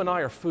 because you and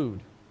I are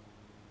food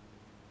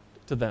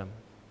to them.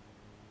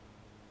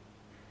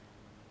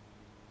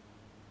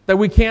 That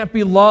we can't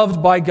be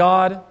loved by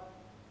God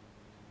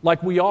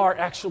like we are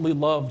actually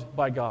loved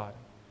by God.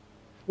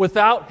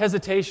 Without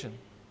hesitation.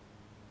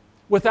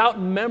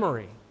 Without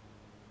memory.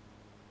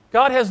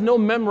 God has no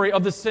memory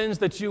of the sins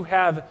that you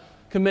have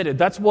committed.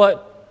 That's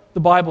what the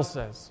Bible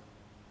says.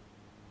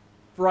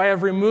 For I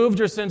have removed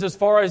your sins as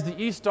far as the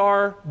east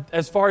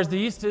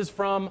is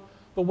from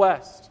the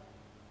west.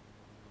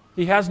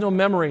 He has no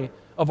memory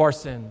of our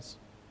sins.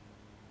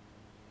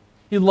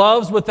 He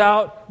loves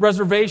without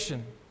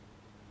reservation.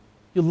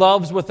 He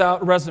loves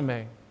without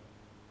resume.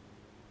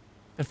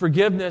 And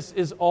forgiveness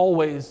is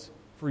always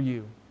for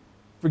you.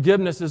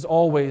 Forgiveness is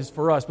always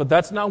for us, but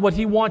that's not what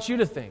he wants you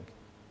to think.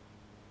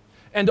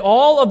 And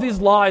all of these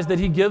lies that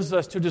he gives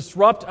us to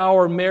disrupt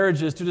our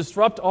marriages, to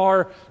disrupt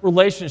our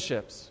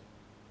relationships,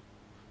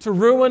 to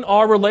ruin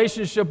our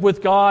relationship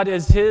with God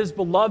as his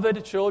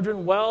beloved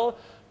children, well,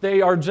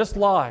 they are just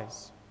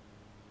lies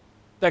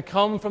that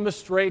come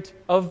straight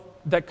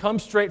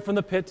from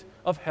the pit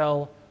of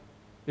hell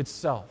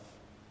itself.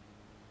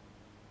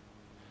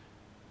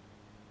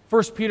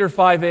 1 Peter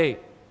 5:8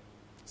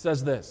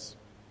 says this: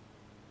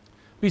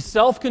 be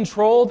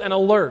self-controlled and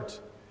alert.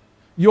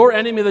 Your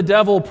enemy, the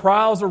devil,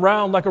 prowls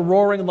around like a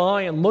roaring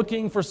lion,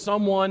 looking for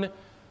someone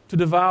to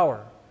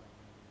devour.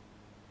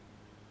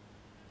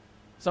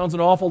 Sounds an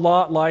awful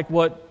lot like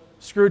what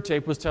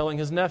Screwtape was telling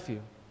his nephew.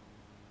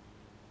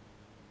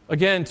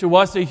 Again, to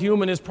us, a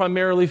human is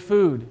primarily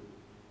food.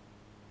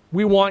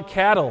 We want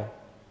cattle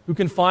who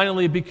can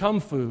finally become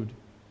food.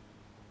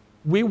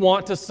 We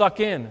want to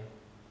suck in.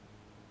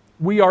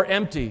 We are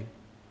empty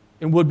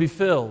and would be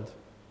filled.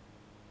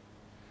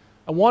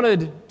 I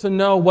wanted to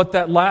know what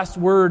that last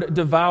word,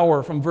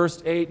 devour, from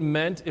verse 8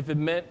 meant, if it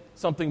meant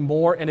something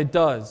more, and it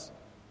does.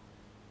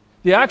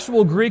 The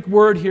actual Greek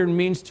word here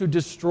means to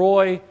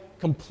destroy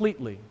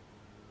completely.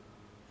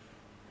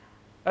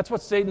 That's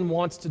what Satan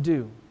wants to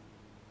do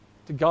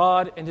to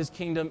God and his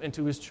kingdom and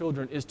to his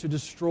children, is to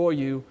destroy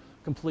you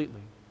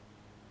completely.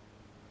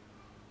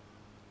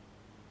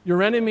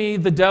 Your enemy,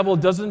 the devil,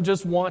 doesn't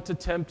just want to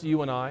tempt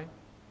you and I.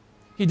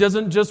 He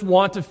doesn't just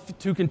want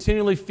to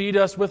continually feed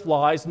us with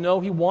lies. No,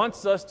 he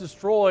wants us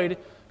destroyed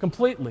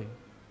completely.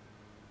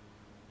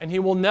 And he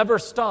will never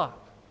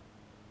stop.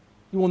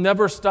 He will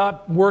never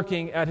stop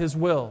working at his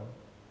will.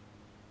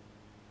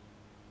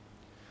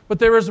 But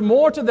there is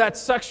more to that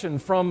section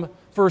from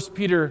 1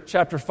 Peter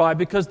chapter 5,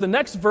 because the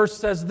next verse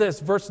says this,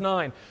 verse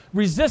 9,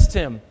 resist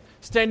him,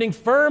 standing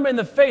firm in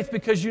the faith,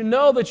 because you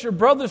know that your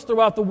brothers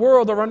throughout the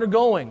world are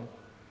undergoing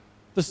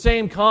the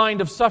same kind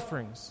of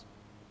sufferings.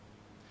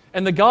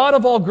 And the God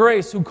of all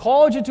grace, who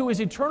called you to his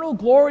eternal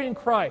glory in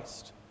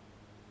Christ,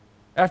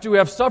 after you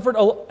have suffered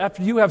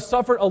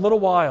a little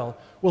while,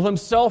 will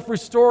himself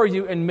restore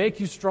you and make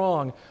you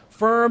strong,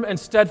 firm and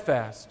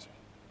steadfast.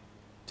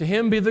 To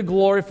him be the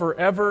glory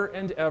forever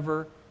and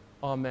ever.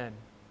 Amen.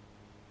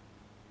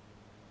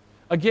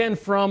 Again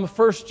from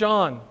 1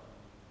 John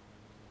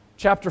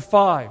chapter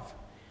 5.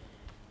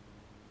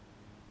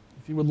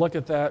 If you would look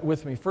at that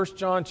with me. 1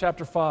 John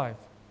chapter 5.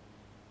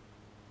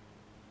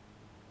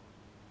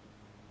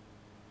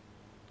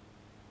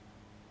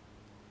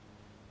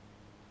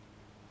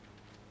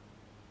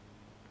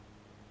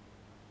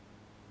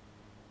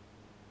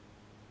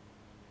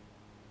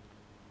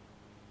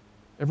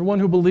 Everyone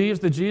who believes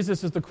that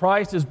Jesus is the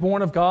Christ is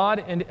born of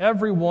God, and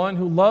everyone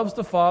who loves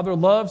the Father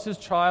loves his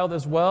child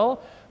as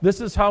well.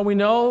 This is how we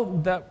know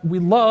that we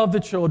love the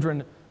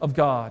children of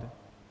God.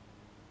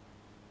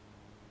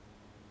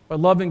 By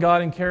loving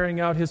God and carrying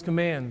out his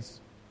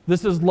commands.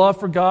 This is love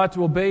for God,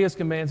 to obey his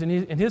commands, and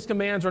his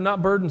commands are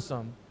not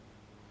burdensome.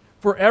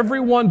 For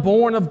everyone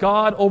born of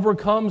God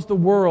overcomes the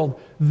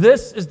world.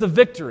 This is the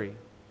victory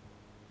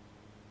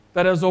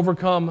that has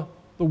overcome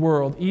the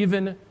world,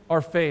 even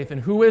our faith. And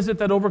who is it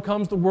that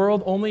overcomes the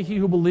world? Only he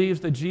who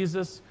believes that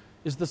Jesus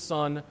is the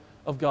Son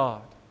of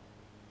God.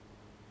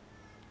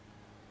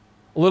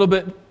 A little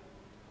bit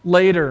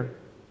later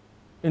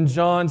in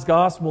John's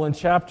Gospel, in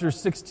chapter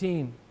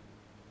 16,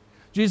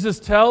 Jesus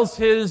tells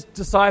his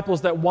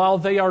disciples that while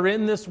they are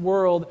in this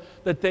world,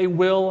 that they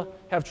will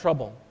have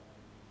trouble.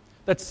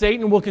 That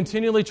Satan will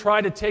continually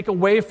try to take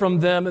away from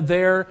them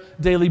their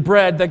daily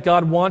bread that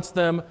God wants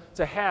them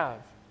to have.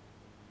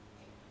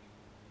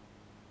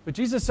 But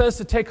Jesus says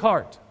to take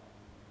heart.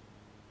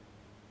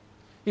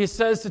 He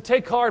says to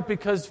take heart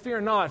because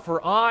fear not,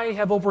 for I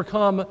have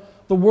overcome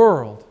the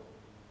world.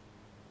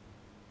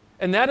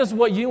 And that is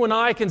what you and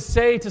I can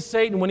say to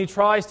Satan when he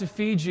tries to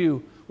feed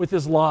you with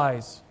his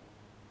lies,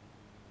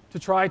 to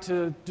try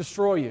to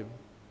destroy you.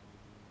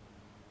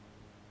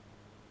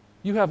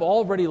 You have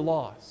already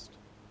lost.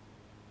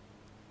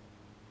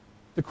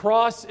 The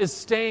cross is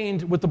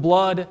stained with the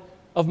blood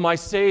of my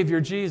Savior,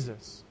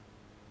 Jesus.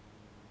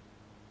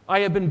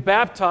 I have been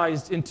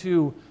baptized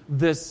into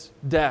this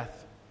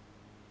death.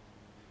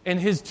 And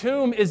his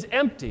tomb is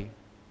empty.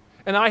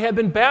 And I have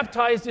been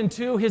baptized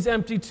into his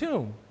empty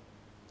tomb.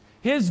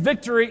 His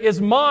victory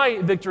is my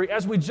victory.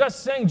 As we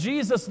just sang,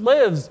 Jesus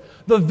lives.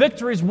 The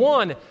victory's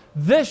won.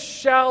 This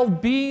shall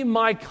be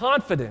my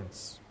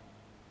confidence.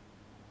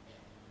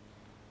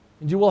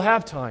 And you will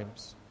have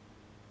times.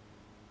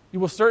 You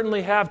will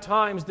certainly have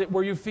times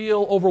where you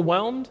feel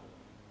overwhelmed,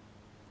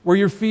 where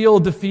you feel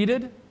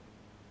defeated,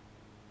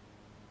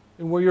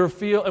 and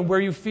where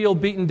you feel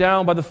beaten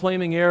down by the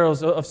flaming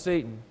arrows of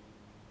Satan.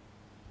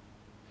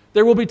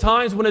 There will be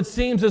times when it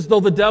seems as though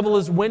the devil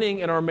is winning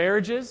in our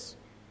marriages,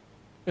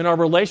 in our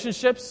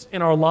relationships,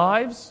 in our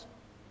lives,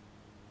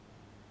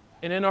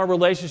 and in our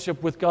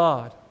relationship with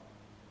God.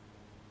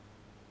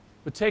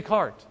 But take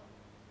heart.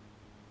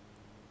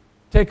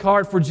 Take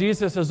heart, for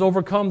Jesus has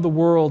overcome the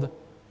world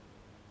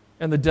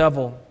and the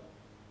devil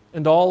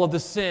and all of the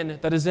sin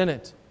that is in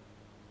it.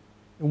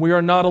 And we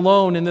are not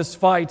alone in this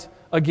fight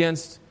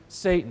against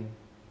Satan.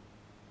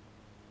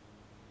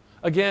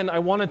 Again, I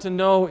wanted to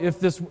know if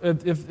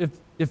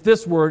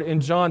this word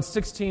in John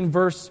 16,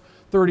 verse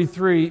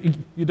 33,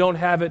 you don't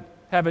have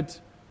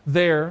it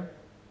there,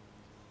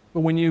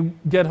 but when you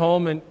get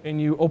home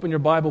and you open your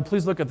Bible,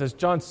 please look at this.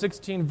 John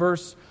 16,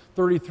 verse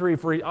 33,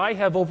 for I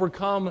have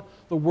overcome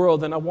the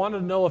world. And I wanted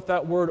to know if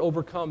that word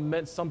overcome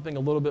meant something a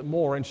little bit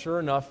more, and sure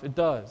enough, it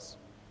does.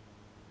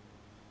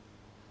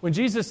 When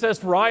Jesus says,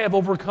 for I have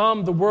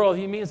overcome the world,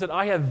 he means that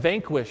I have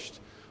vanquished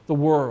the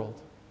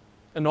world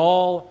and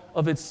all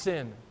of its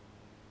sin.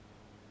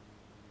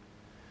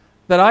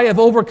 That I have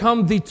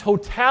overcome the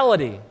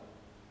totality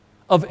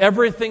of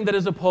everything that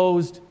is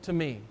opposed to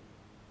me.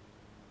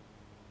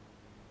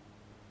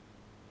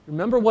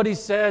 Remember what he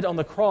said on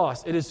the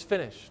cross, it is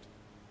finished.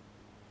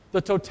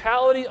 The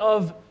totality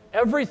of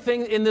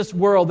everything in this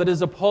world that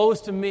is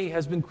opposed to me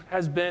has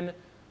been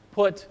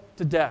put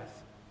to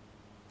death,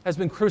 has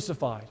been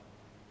crucified.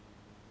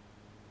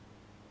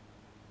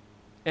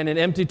 And an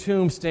empty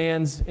tomb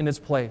stands in its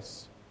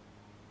place.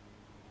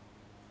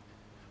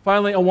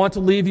 Finally, I want to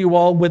leave you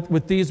all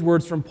with these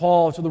words from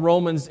Paul to the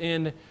Romans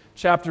in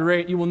chapter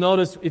 8. You will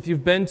notice if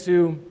you've been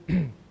to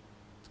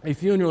a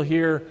funeral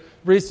here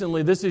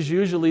recently, this is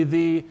usually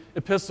the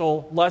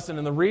epistle lesson.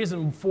 And the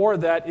reason for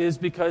that is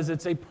because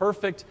it's a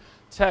perfect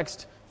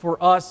text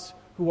for us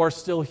who are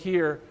still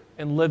here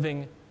and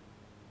living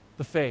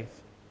the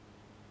faith.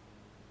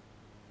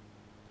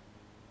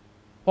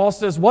 Paul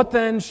says, what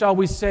then shall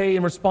we say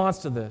in response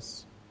to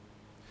this?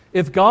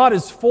 If God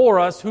is for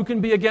us, who can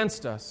be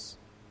against us?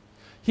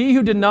 He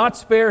who did not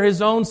spare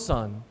his own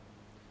son,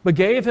 but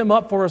gave him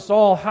up for us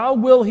all, how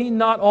will he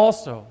not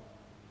also,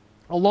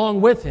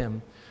 along with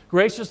him,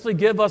 graciously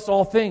give us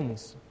all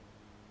things?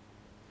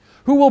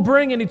 Who will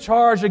bring any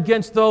charge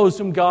against those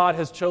whom God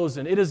has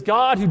chosen? It is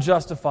God who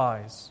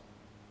justifies.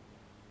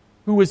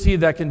 Who is he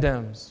that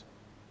condemns?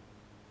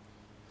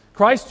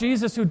 Christ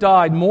Jesus, who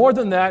died, more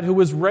than that, who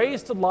was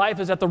raised to life,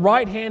 is at the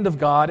right hand of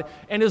God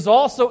and is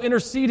also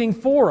interceding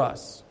for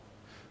us.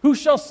 Who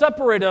shall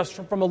separate us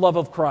from the love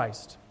of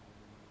Christ?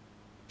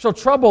 Shall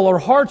trouble or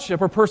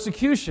hardship or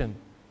persecution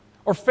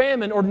or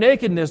famine or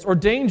nakedness or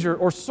danger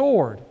or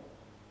sword?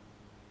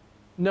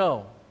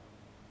 No.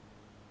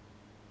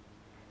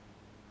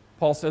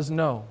 Paul says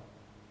no.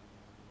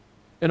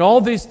 In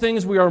all these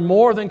things we are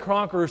more than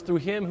conquerors through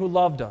him who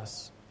loved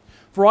us.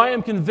 For I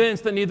am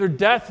convinced that neither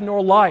death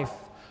nor life,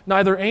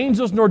 neither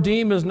angels nor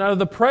demons, neither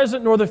the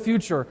present nor the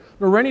future,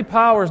 nor any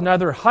powers,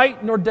 neither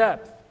height nor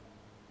depth,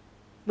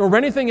 nor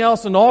anything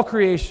else in all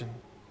creation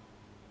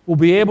will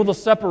be able to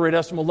separate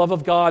us from the love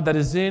of God that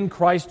is in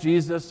Christ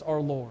Jesus our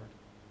Lord.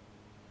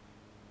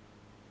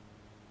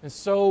 And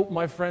so,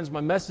 my friends, my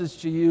message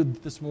to you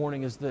this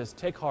morning is this: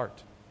 take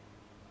heart.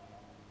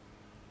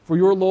 For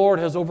your Lord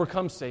has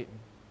overcome Satan.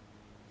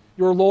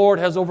 Your Lord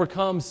has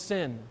overcome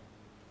sin.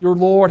 Your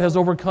Lord has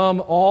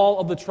overcome all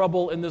of the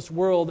trouble in this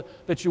world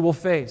that you will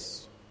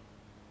face.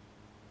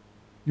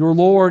 Your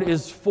Lord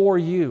is for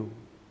you.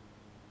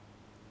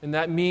 And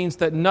that means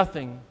that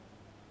nothing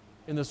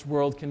in this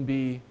world can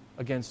be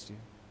against you.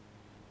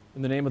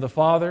 In the name of the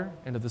Father,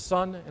 and of the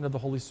Son, and of the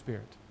Holy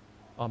Spirit.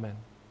 Amen.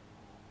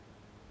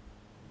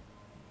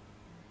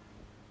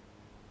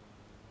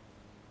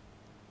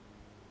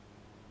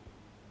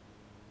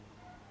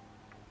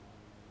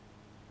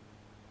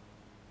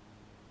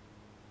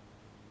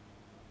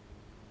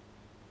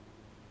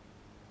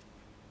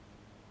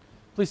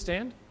 Please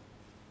stand.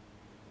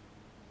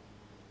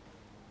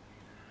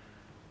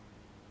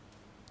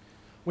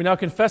 We now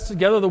confess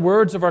together the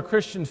words of our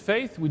Christian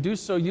faith. We do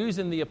so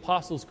using the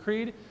Apostles'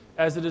 Creed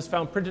as it is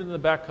found printed in the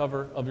back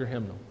cover of your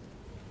hymnal.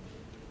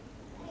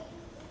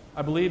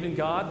 I believe in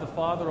God, the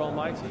Father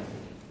Almighty,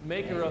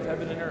 maker of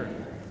heaven and earth,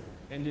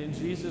 and in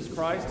Jesus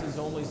Christ, his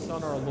only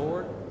Son, our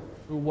Lord,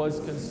 who was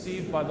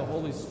conceived by the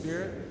Holy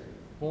Spirit,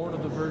 born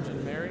of the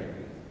Virgin Mary,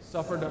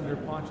 suffered under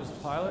Pontius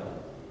Pilate,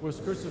 was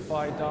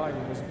crucified, died,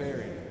 and was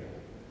buried.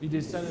 He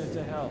descended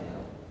into hell.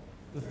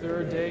 The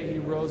third day he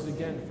rose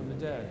again from the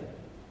dead.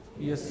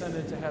 He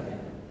ascended to heaven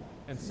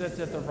and sits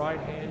at the right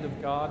hand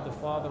of God the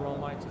Father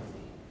Almighty.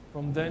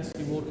 From thence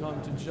he will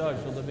come to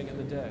judge the living and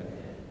the dead.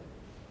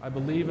 I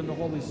believe in the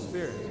Holy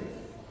Spirit,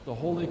 the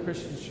holy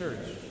Christian church,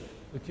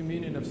 the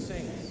communion of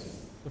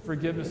saints, the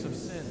forgiveness of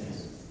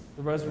sins,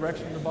 the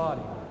resurrection of the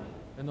body,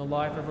 and the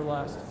life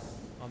everlasting.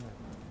 Amen.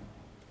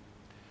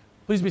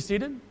 Please be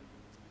seated.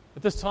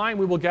 At this time,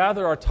 we will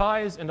gather our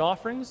tithes and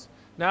offerings.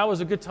 Now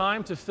is a good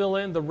time to fill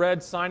in the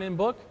red sign-in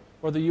book,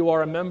 whether you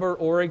are a member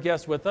or a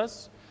guest with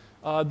us.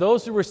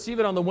 Those who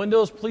receive it on the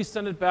windows, please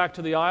send it back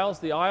to the aisles.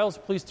 The aisles,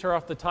 please tear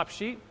off the top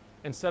sheet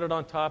and set it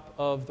on top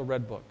of the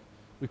red book.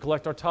 We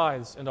collect our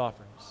tithes and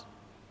offerings.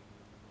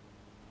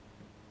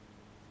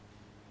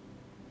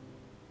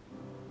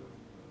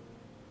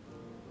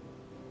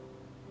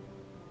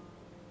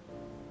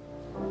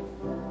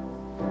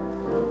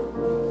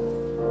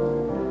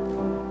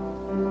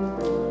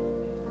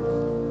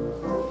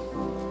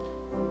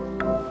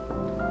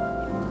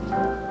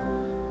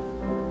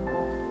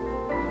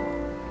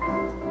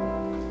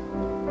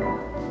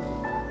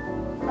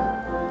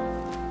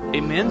 A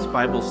men's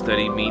Bible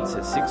study meets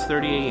at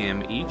 6:30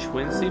 a.m. each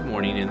Wednesday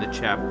morning in the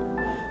chapel.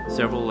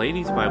 Several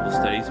ladies' Bible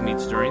studies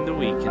meets during the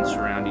week in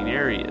surrounding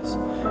areas.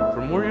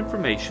 For more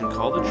information,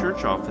 call the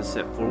church office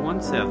at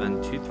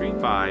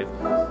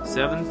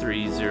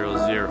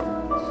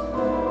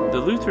 417-235-7300. The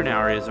Lutheran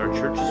Hour is our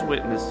church's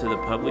witness to the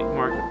public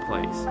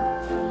marketplace.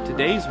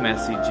 Today's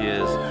message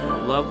is,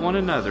 Love One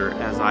Another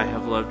as I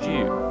Have Loved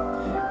You.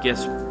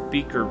 Guest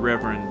speaker,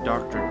 Reverend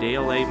Dr.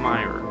 Dale A.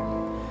 Meyer.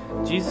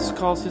 Jesus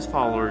calls his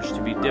followers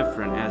to be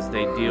different as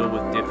they deal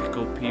with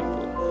difficult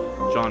people.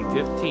 John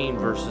 15,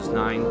 verses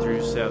 9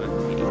 through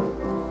 17.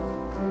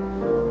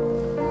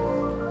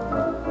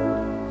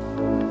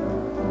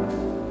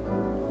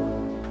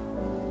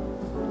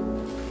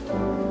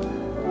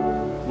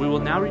 We will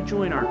now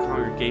rejoin our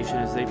congregation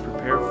as they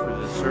prepare for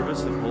the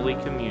service of Holy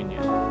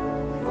Communion.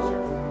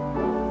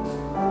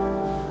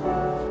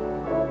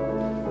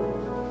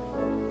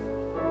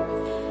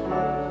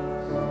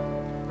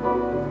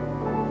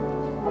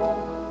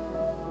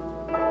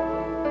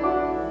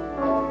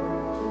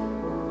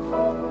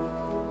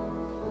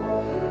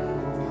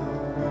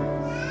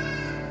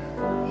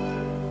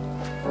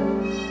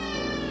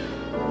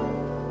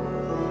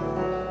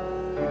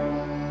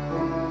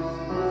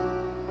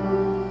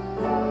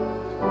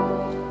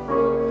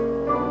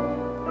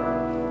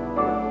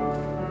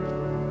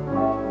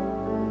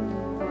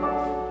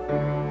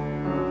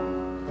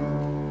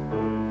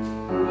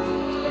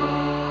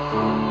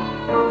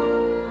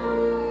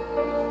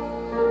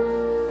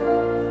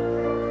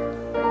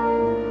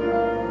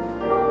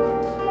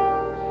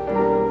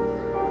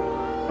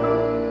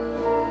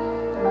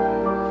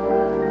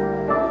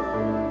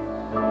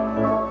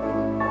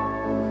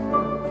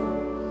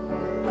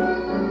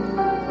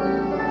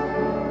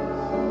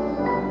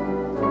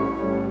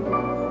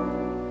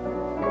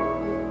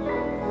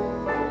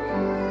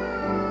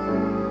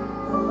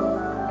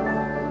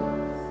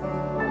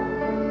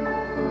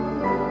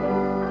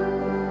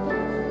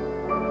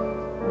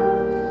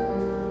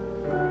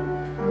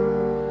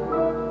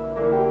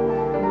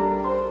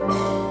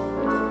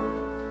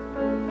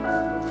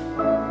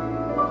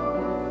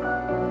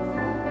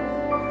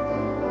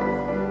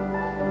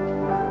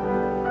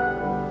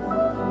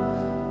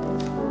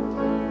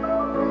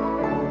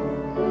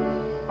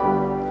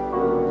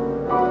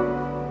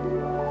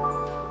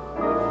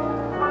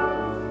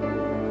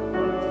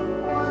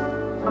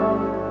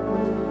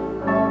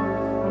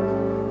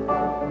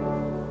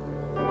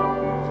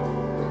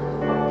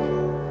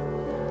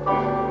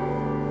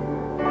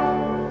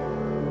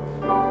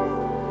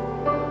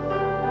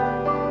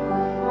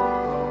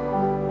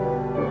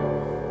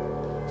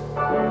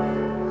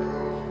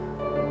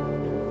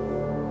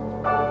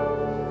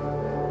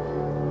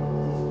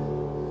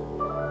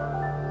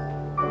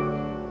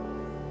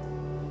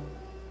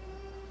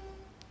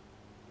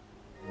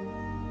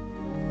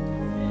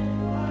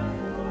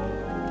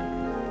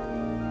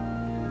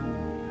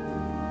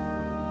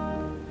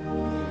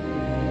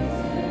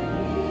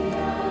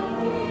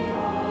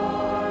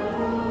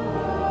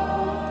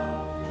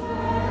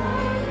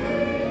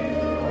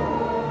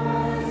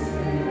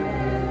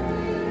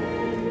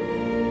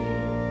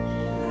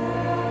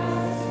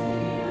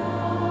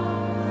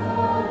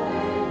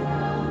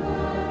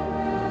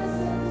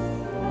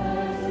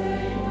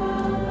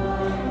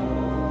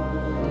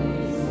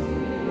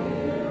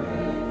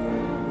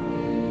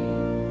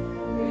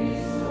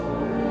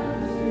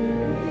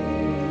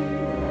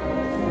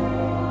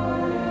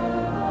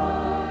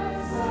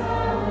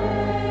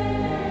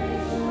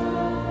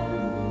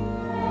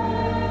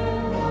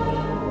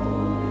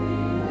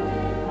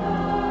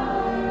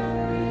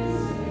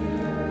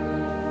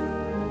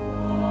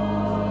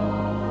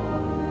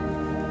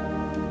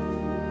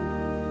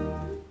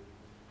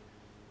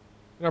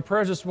 In our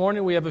prayers this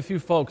morning, we have a few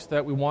folks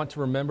that we want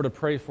to remember to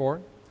pray for.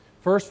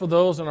 First, for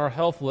those on our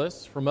health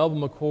list, for Melvin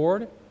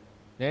McCord,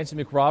 Nancy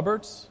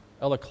McRoberts,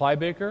 Ella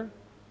Kleibaker,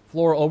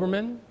 Flora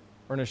Oberman,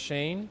 Ernest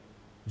Shane,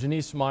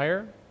 Janice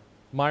Meyer,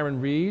 Myron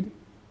Reed,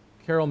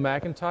 Carol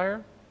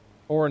McIntyre,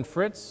 Orrin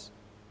Fritz,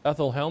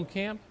 Ethel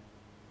Helmkamp,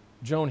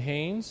 Joan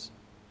Haynes,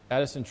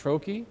 Addison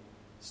Trokey,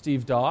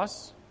 Steve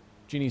Doss,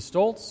 Jeannie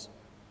Stoltz,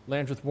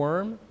 Landreth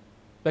Worm,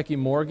 Becky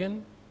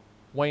Morgan,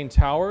 Wayne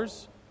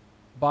Towers,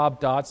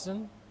 Bob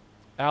Dodson,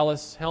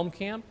 Alice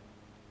Helmkamp,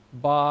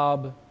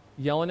 Bob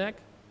Jelinek,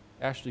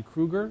 Ashley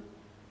Kruger,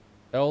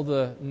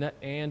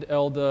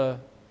 Elda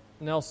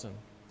Nelson.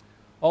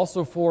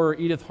 Also for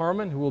Edith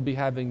Harmon, who will be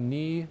having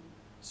knee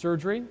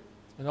surgery,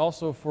 and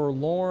also for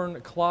Lauren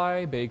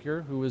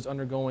Kleibaker, who is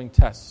undergoing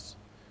tests.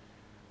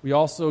 We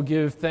also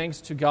give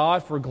thanks to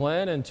God for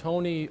Glenn and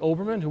Tony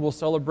Oberman, who will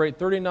celebrate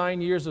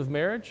 39 years of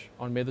marriage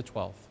on May the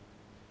 12th.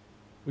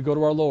 We go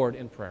to our Lord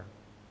in prayer.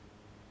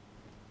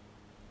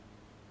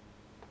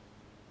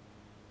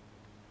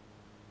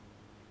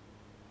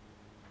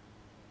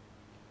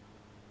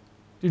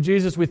 Dear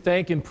Jesus, we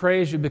thank and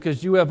praise you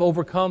because you have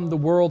overcome the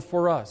world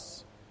for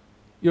us.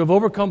 You have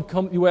overcome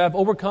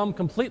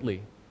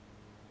completely.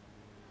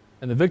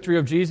 And the victory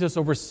of Jesus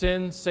over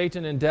sin,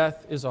 Satan, and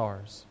death is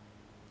ours.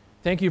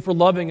 Thank you for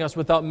loving us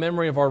without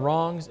memory of our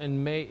wrongs,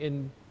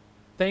 and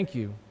thank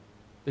you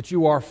that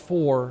you are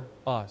for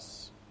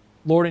us.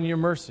 Lord, in your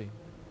mercy.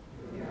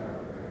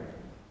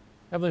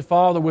 Heavenly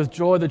Father, with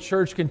joy the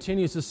church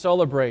continues to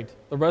celebrate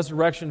the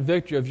resurrection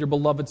victory of your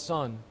beloved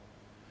Son.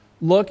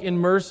 Look in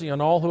mercy on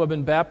all who have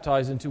been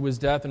baptized into his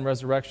death and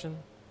resurrection,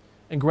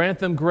 and grant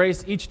them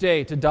grace each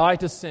day to die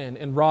to sin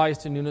and rise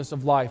to newness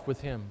of life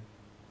with him.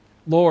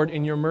 Lord,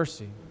 in your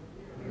mercy.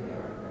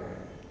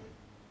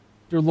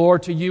 Dear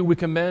Lord, to you we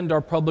commend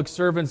our public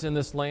servants in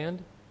this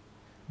land.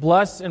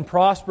 Bless and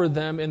prosper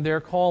them in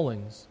their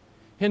callings.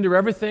 Hinder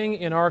everything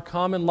in our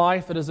common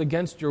life that is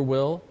against your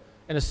will,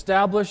 and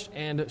establish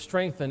and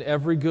strengthen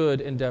every good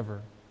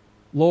endeavor.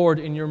 Lord,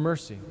 in your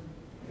mercy.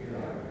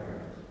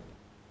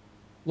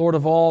 Lord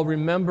of all,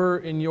 remember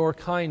in your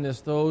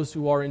kindness those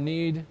who are in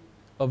need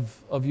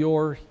of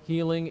your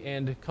healing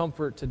and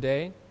comfort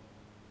today.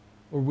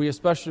 Lord, we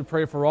especially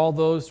pray for all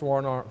those who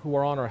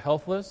are on our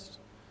health list,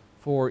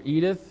 for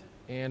Edith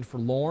and for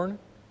Lorne,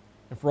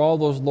 and for all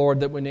those, Lord,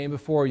 that we name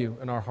before you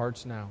in our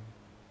hearts now.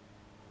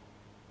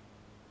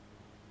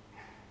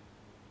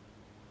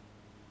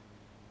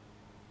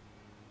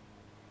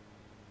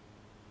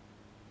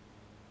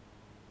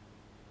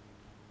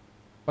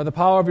 By the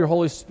power of your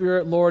Holy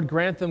Spirit, Lord,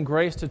 grant them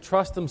grace to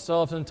trust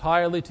themselves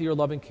entirely to your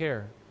loving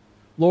care.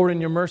 Lord, in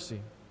your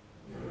mercy.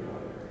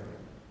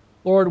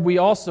 Lord, we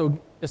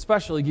also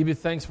especially give you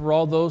thanks for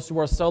all those who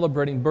are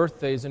celebrating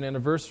birthdays and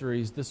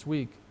anniversaries this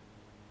week.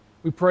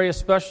 We pray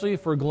especially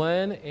for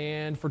Glenn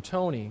and for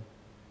Tony,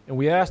 and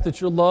we ask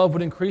that your love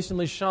would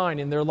increasingly shine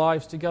in their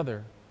lives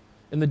together.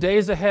 In the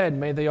days ahead,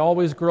 may they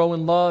always grow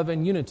in love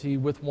and unity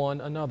with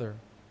one another.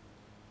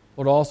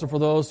 Lord, also for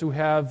those who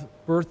have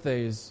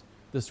birthdays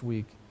this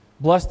week,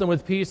 bless them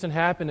with peace and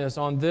happiness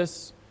on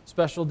this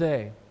special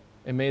day,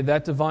 and may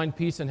that divine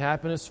peace and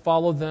happiness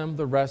follow them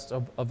the rest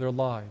of their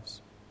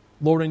lives.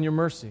 Lord, in your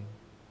mercy.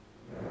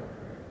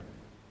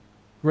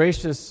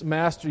 Gracious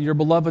Master, your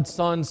beloved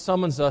Son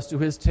summons us to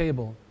his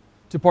table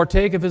to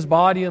partake of his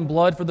body and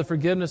blood for the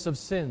forgiveness of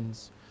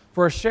sins,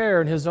 for a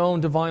share in his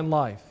own divine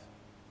life.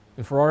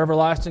 And for our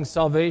everlasting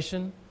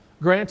salvation,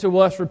 grant to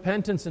us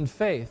repentance and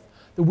faith,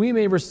 that we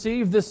may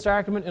receive this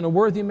sacrament in a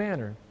worthy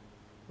manner,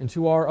 and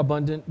to our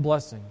abundant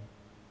blessing.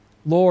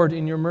 Lord,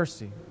 in your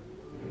mercy.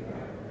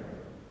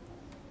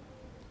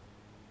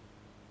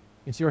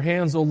 Into your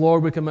hands, O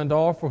Lord, we commend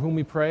all for whom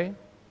we pray,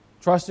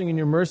 trusting in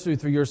your mercy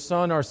through your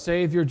Son, our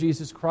Savior,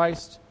 Jesus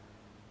Christ.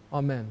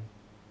 Amen.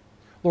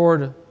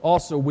 Lord,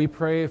 also we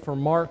pray for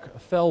Mark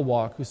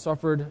Fellwalk, who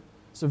suffered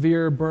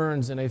severe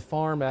burns in a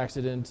farm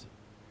accident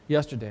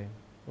yesterday.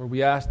 Lord,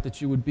 we ask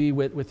that you would be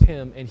with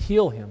him and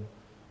heal him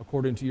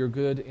according to your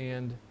good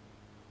and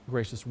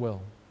gracious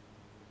will.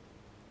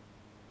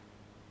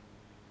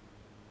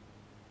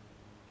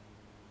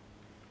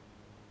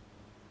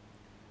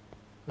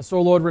 And so,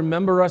 Lord,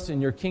 remember us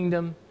in your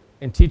kingdom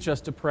and teach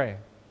us to pray.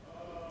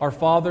 Our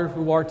Father,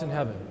 who art in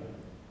heaven,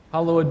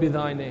 hallowed be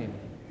thy name.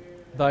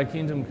 Thy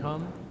kingdom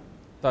come,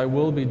 thy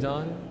will be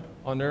done,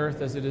 on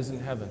earth as it is in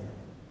heaven.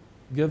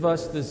 Give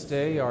us this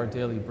day our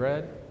daily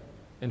bread,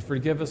 and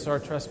forgive us our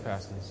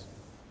trespasses,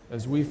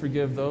 as we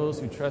forgive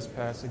those who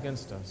trespass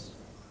against us.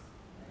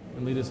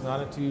 And lead us not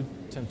into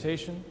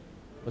temptation,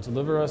 but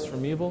deliver us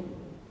from evil.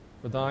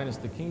 For thine is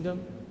the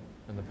kingdom,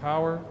 and the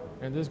power,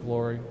 and his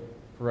glory,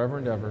 forever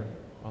and ever.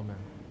 Amen.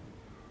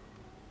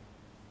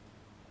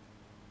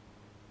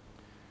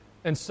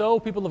 And so,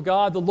 people of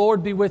God, the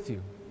Lord be with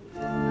you.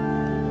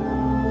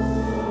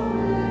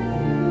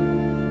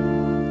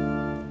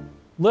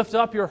 Lift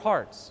up your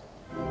hearts.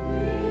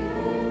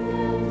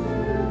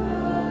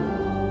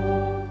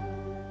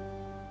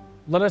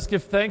 Let us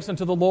give thanks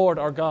unto the Lord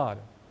our God.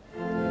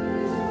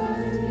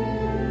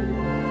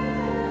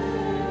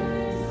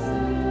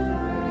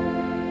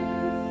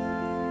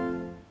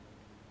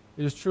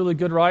 It is truly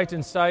good, right,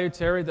 and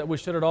salutary that we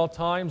should at all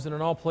times and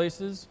in all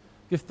places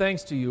give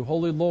thanks to you,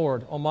 Holy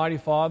Lord, Almighty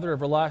Father,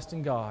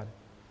 everlasting God.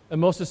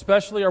 And most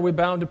especially are we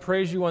bound to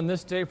praise you on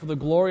this day for the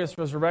glorious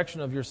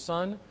resurrection of your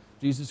Son,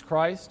 Jesus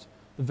Christ,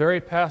 the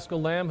very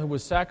Paschal Lamb who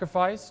was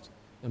sacrificed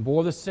and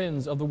bore the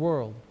sins of the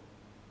world.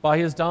 By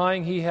his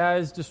dying he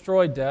has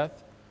destroyed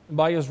death, and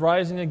by his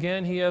rising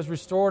again he has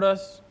restored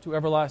us to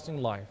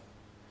everlasting life.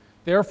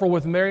 Therefore,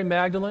 with Mary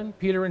Magdalene,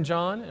 Peter and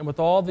John, and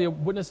with all the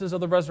witnesses of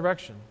the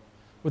resurrection,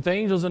 with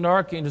angels and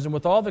archangels, and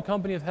with all the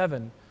company of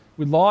heaven,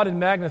 we laud and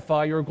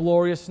magnify your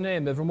glorious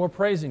name, evermore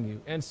praising you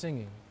and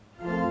singing.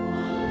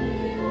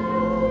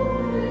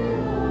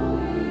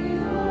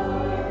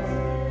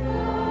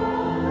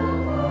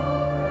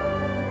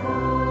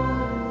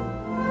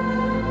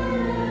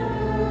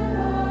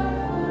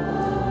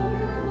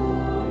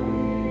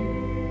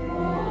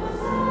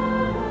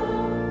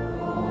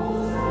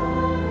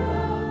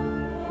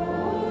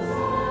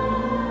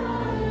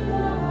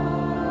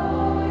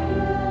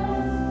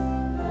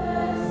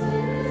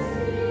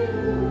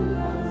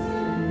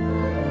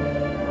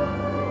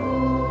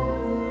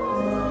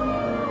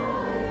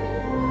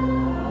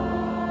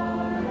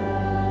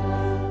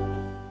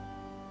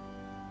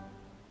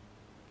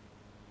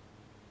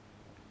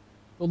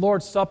 The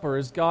Lord's Supper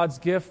is God's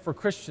gift for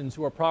Christians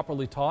who are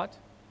properly taught.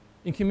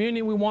 In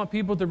communion, we want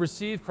people to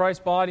receive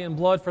Christ's body and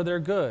blood for their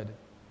good.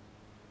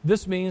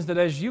 This means that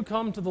as you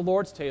come to the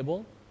Lord's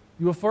table,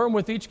 you affirm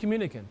with each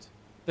communicant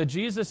that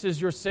Jesus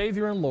is your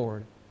Savior and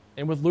Lord,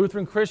 and with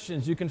Lutheran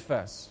Christians you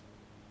confess.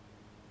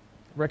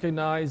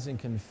 Recognize and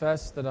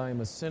confess that I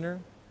am a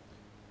sinner.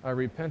 I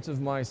repent of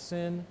my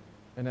sin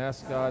and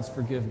ask God's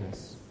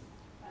forgiveness.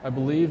 I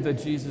believe that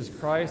Jesus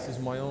Christ is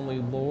my only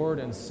Lord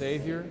and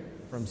Savior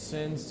from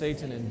sin,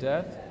 Satan, and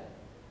death.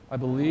 I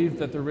believe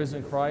that the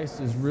risen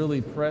Christ is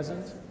really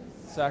present,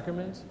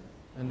 sacrament,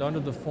 and under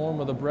the form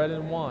of the bread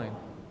and wine.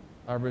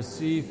 I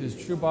receive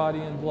his true body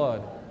and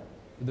blood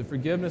for the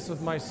forgiveness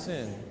of my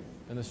sin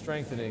and the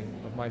strengthening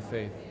of my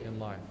faith in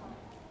life.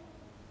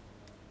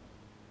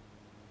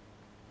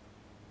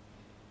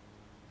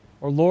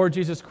 Our Lord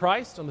Jesus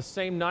Christ, on the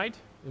same night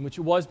in which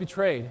he was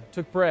betrayed,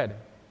 took bread.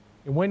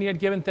 And when he had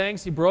given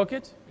thanks, he broke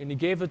it, and he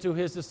gave it to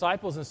his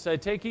disciples and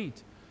said, "Take,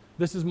 eat.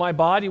 This is my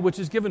body, which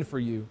is given for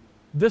you.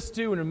 This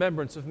do in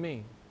remembrance of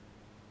me."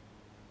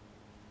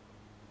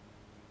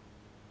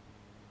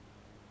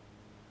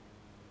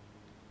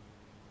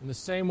 In the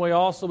same way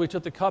also we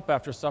took the cup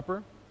after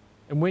supper,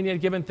 and when he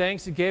had given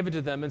thanks, he gave it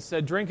to them and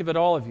said, "Drink of it,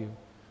 all of you.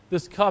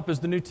 This cup is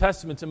the New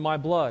Testament in my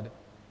blood,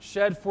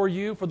 shed for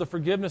you for the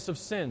forgiveness of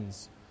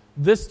sins.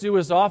 This do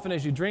as often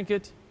as you drink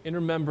it in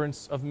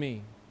remembrance of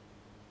me."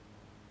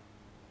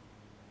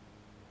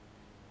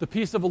 The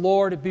peace of the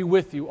Lord be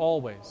with you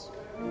always.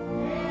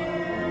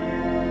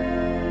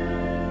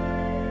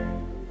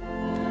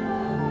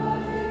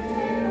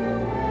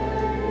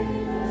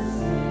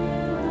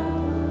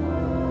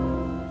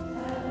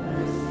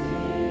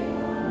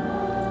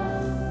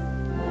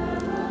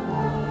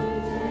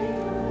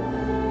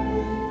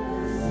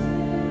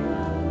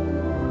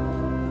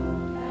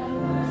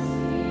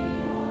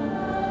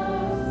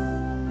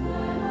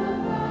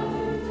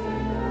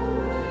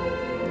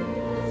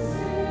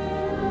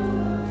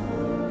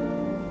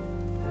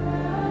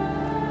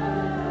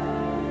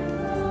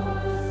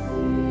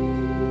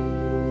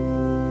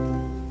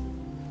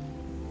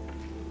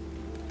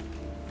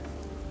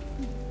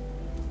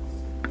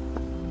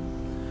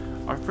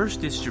 Our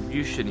first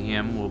distribution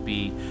hymn will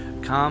be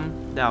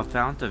 "Come, Thou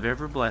Fount of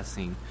Ever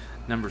Blessing,"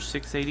 number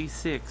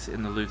 686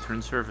 in the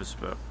Lutheran Service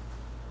Book.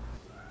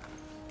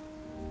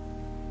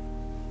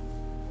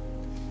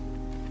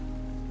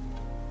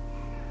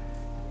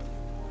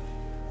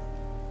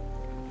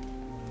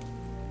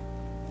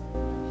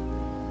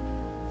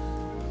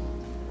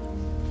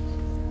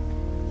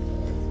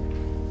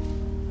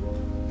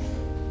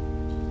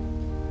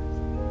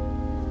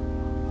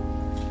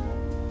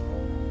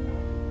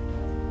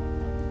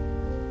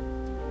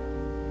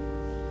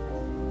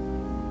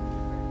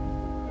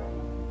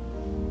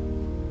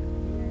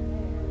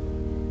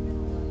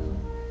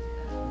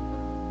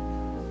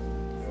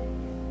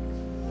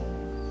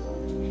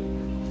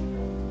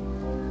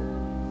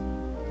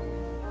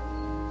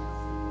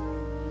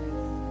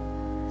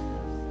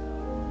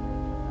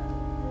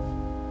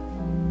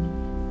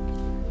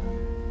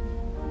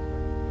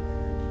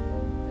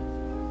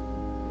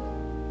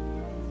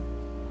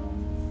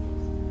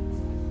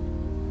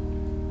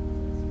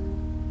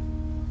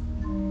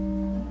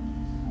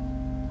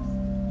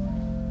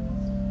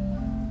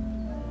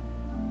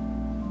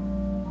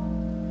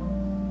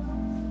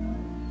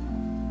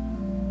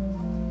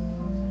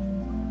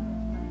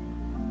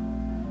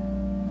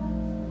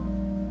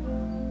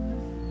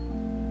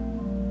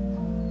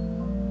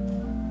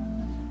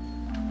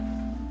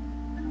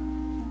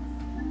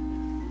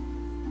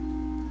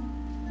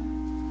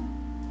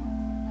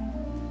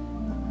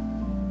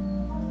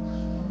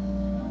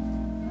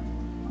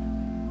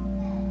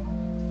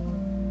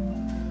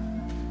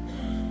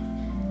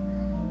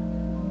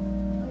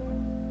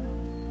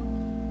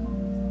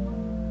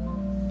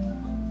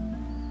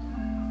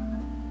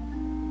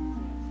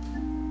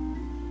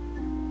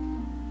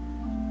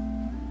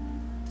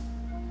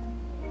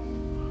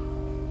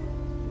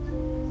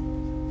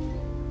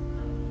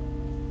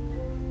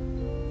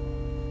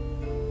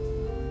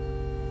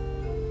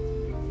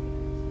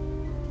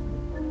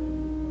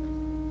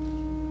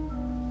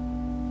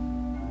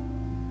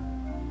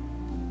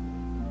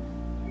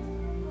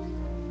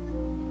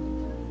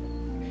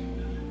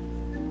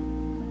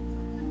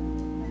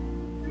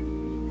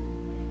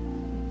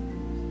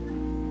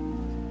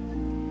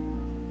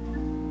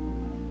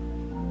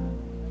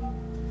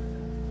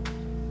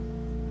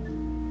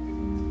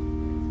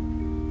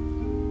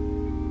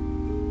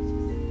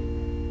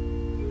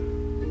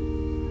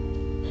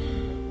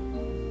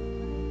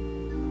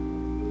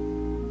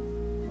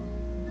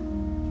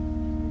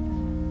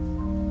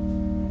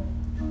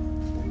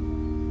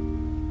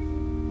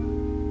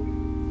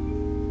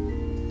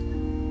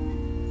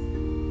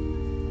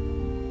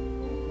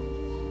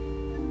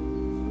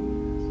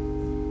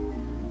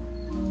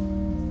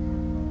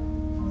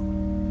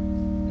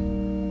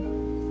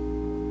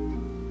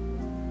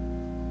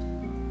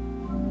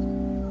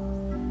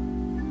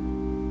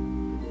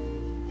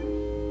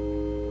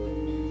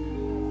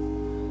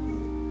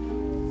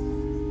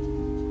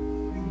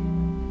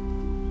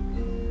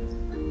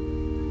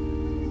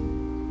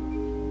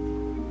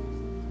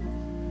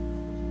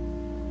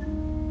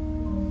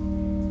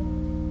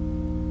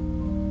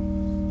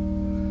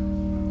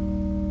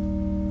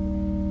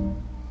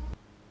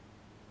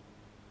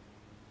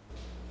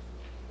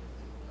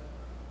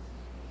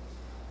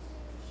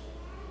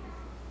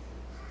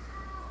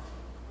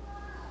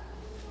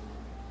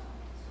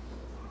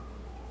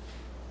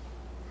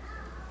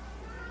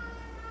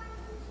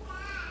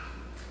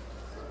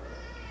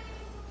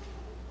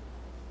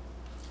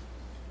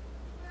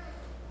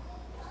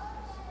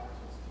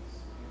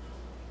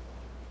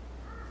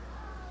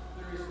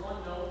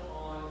 one note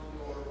on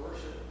your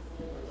worship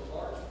folder. The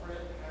large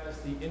print has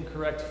the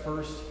incorrect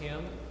first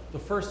hymn. The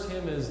first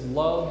hymn is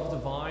Love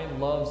Divine,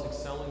 Love's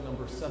Excelling,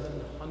 number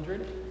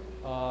 700.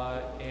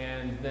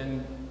 And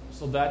then,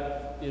 so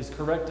that is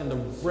correct in the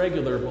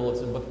regular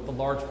bulletin, but the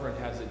large print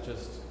has it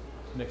just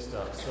mixed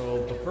up.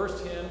 So the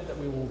first hymn that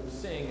we will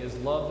sing is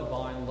Love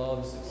Divine,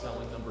 Love's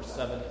Excelling, number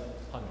 700.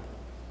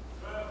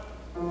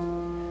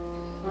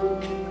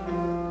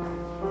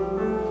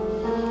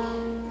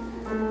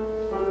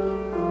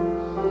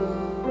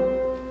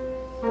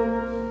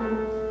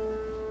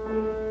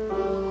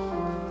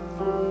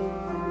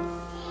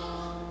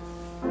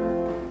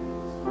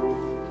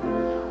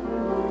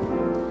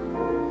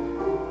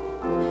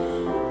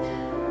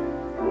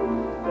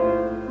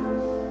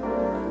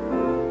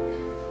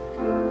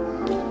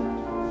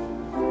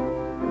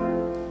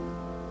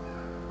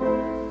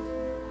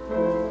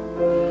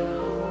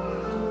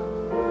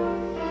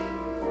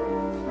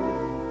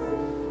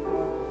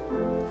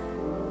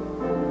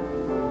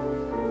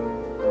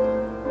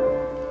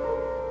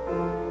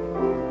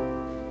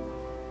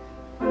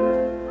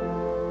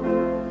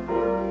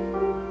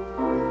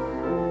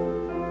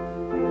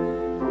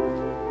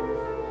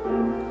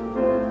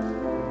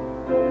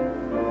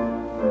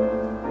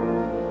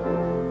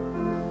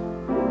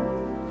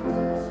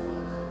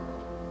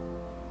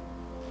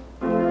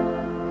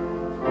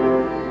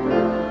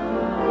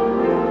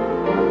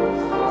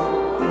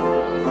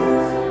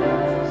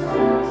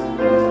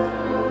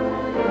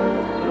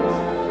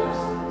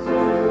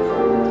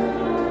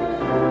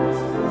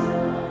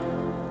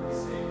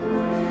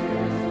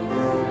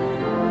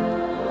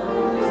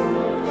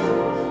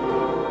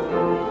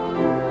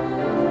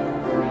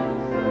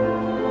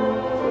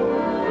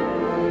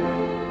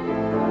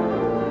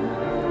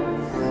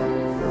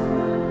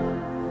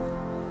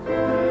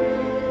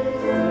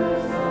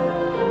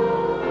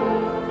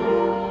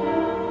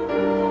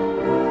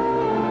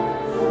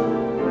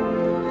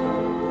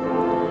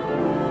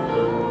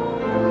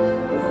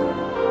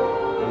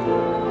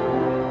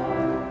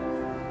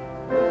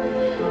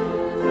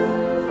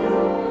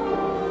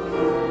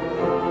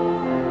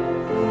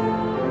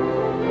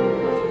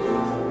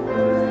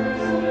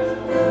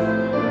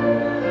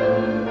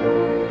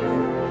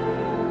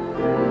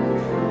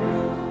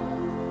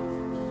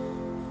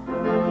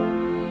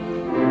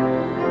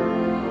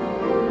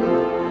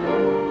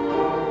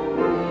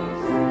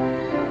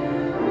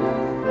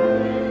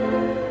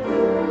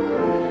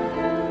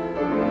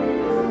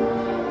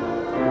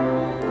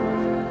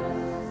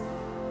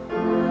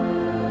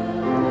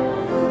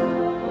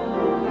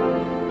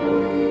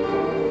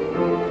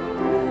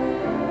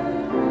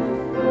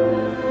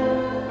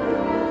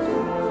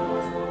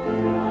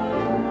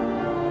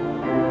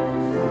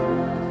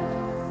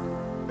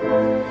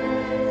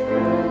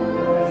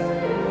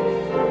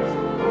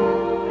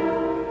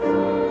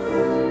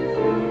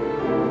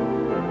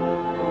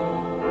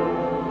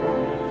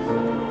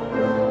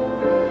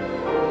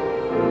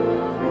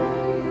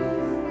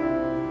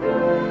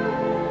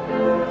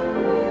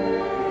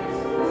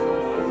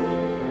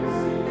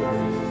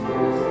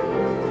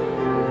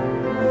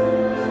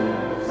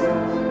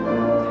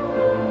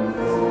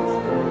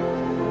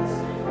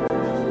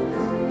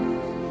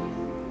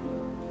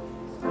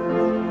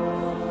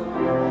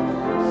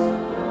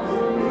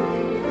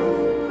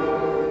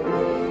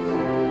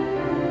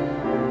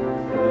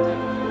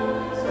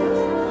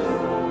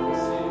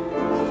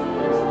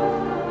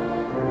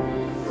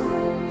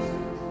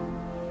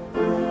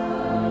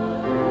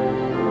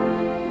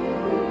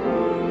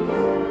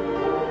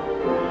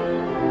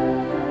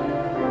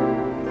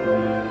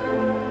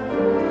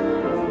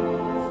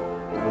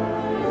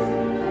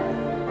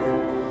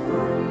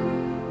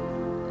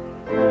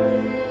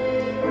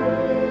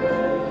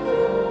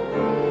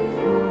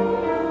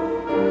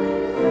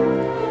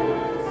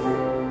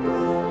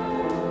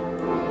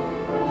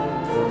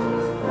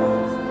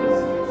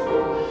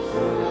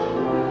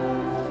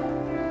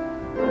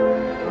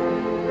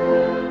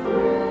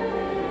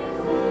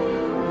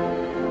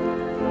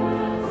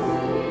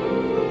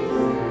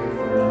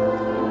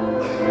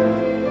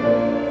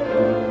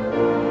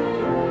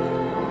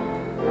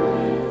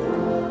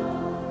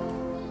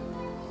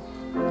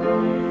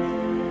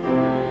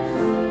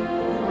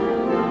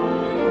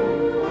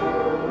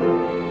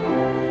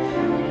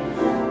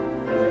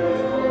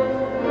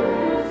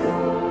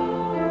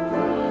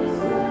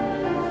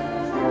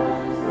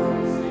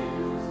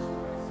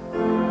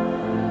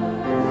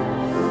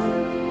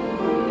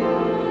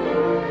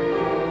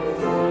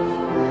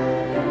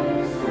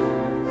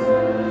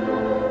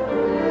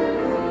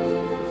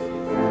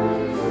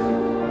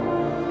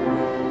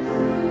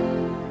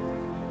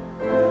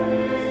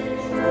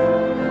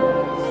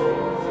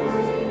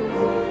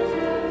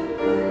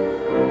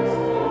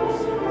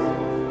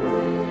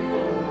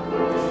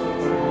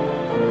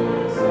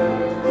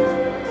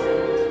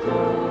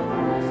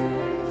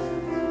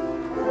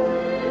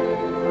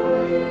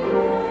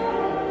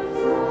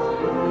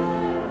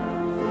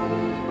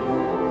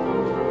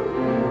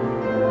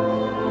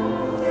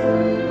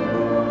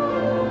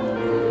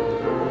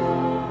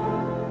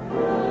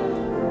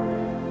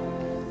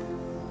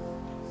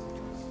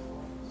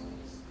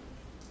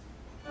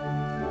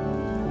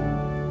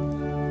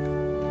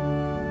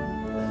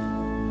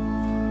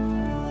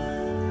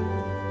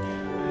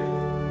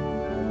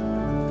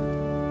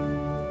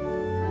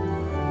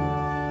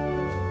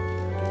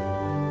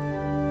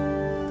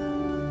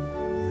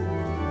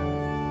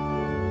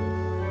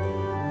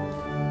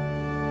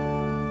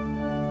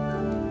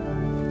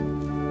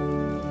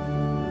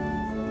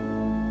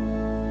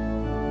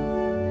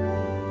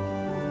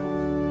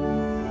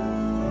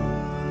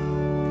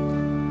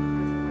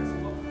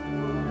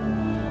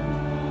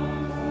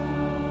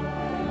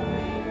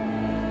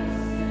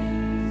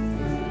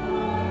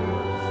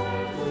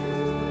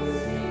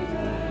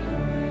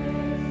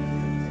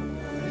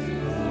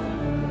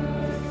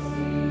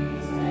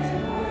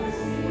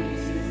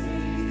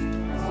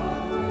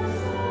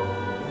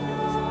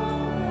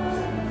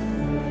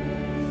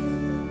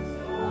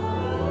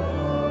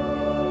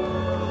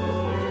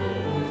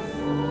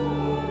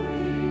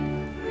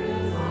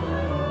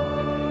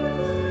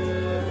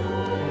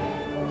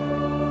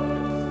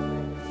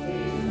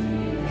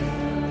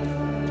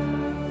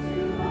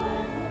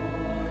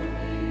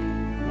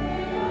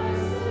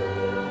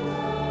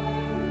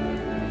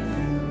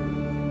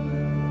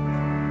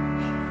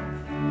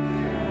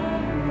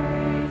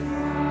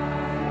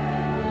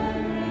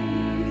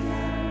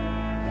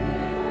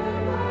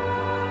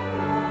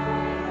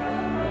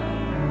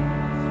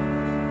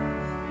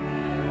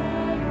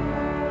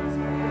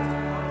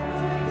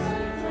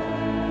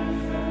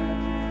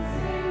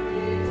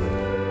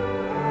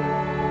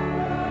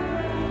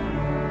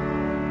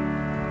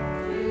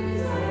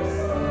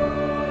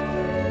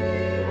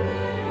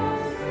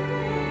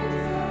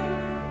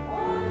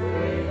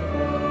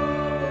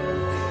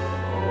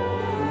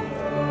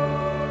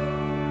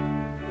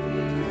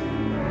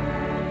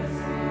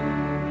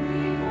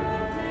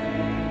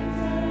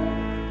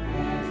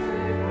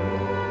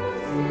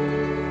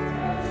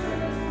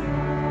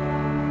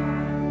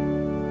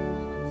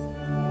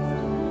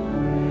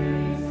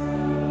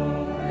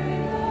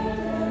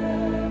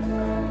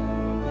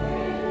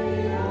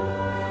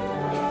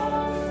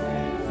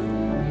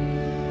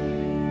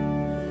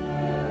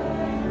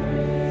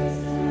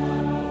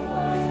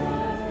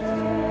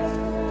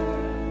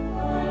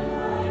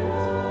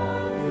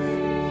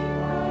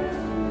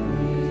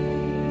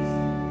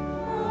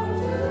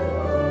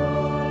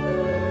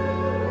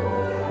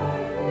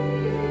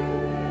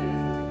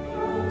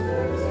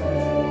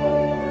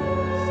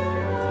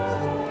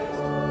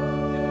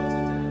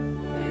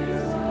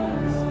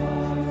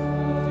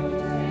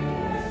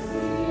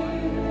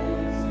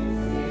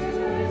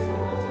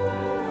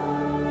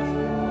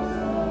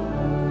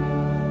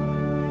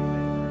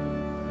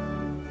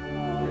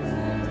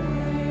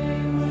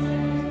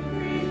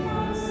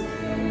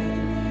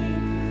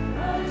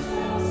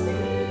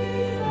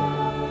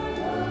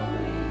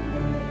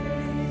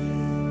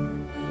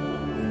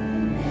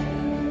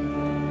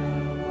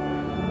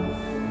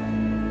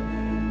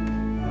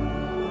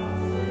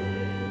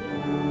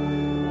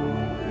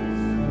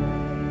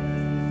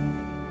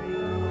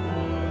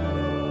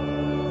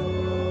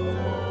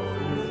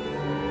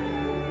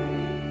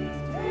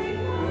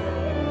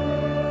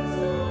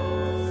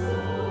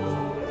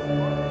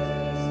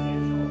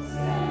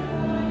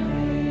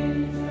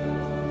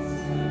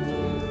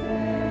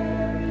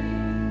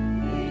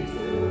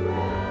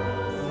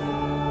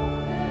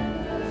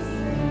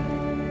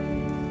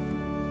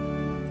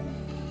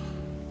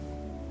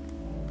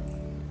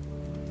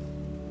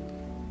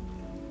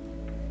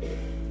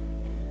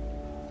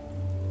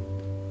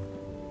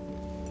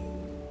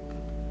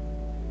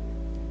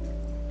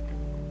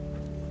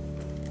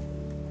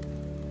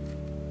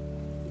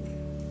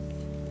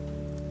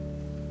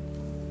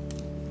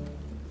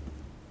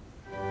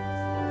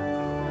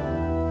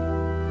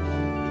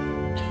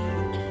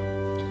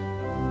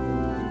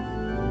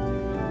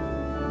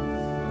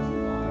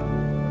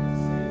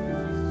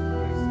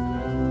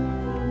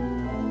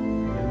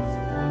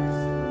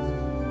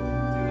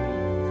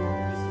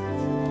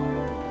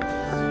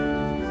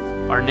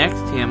 Our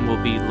next hymn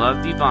will be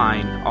Love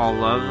Divine, All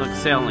Love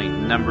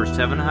Excelling, number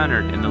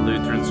 700 in the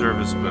Lutheran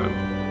Service Book.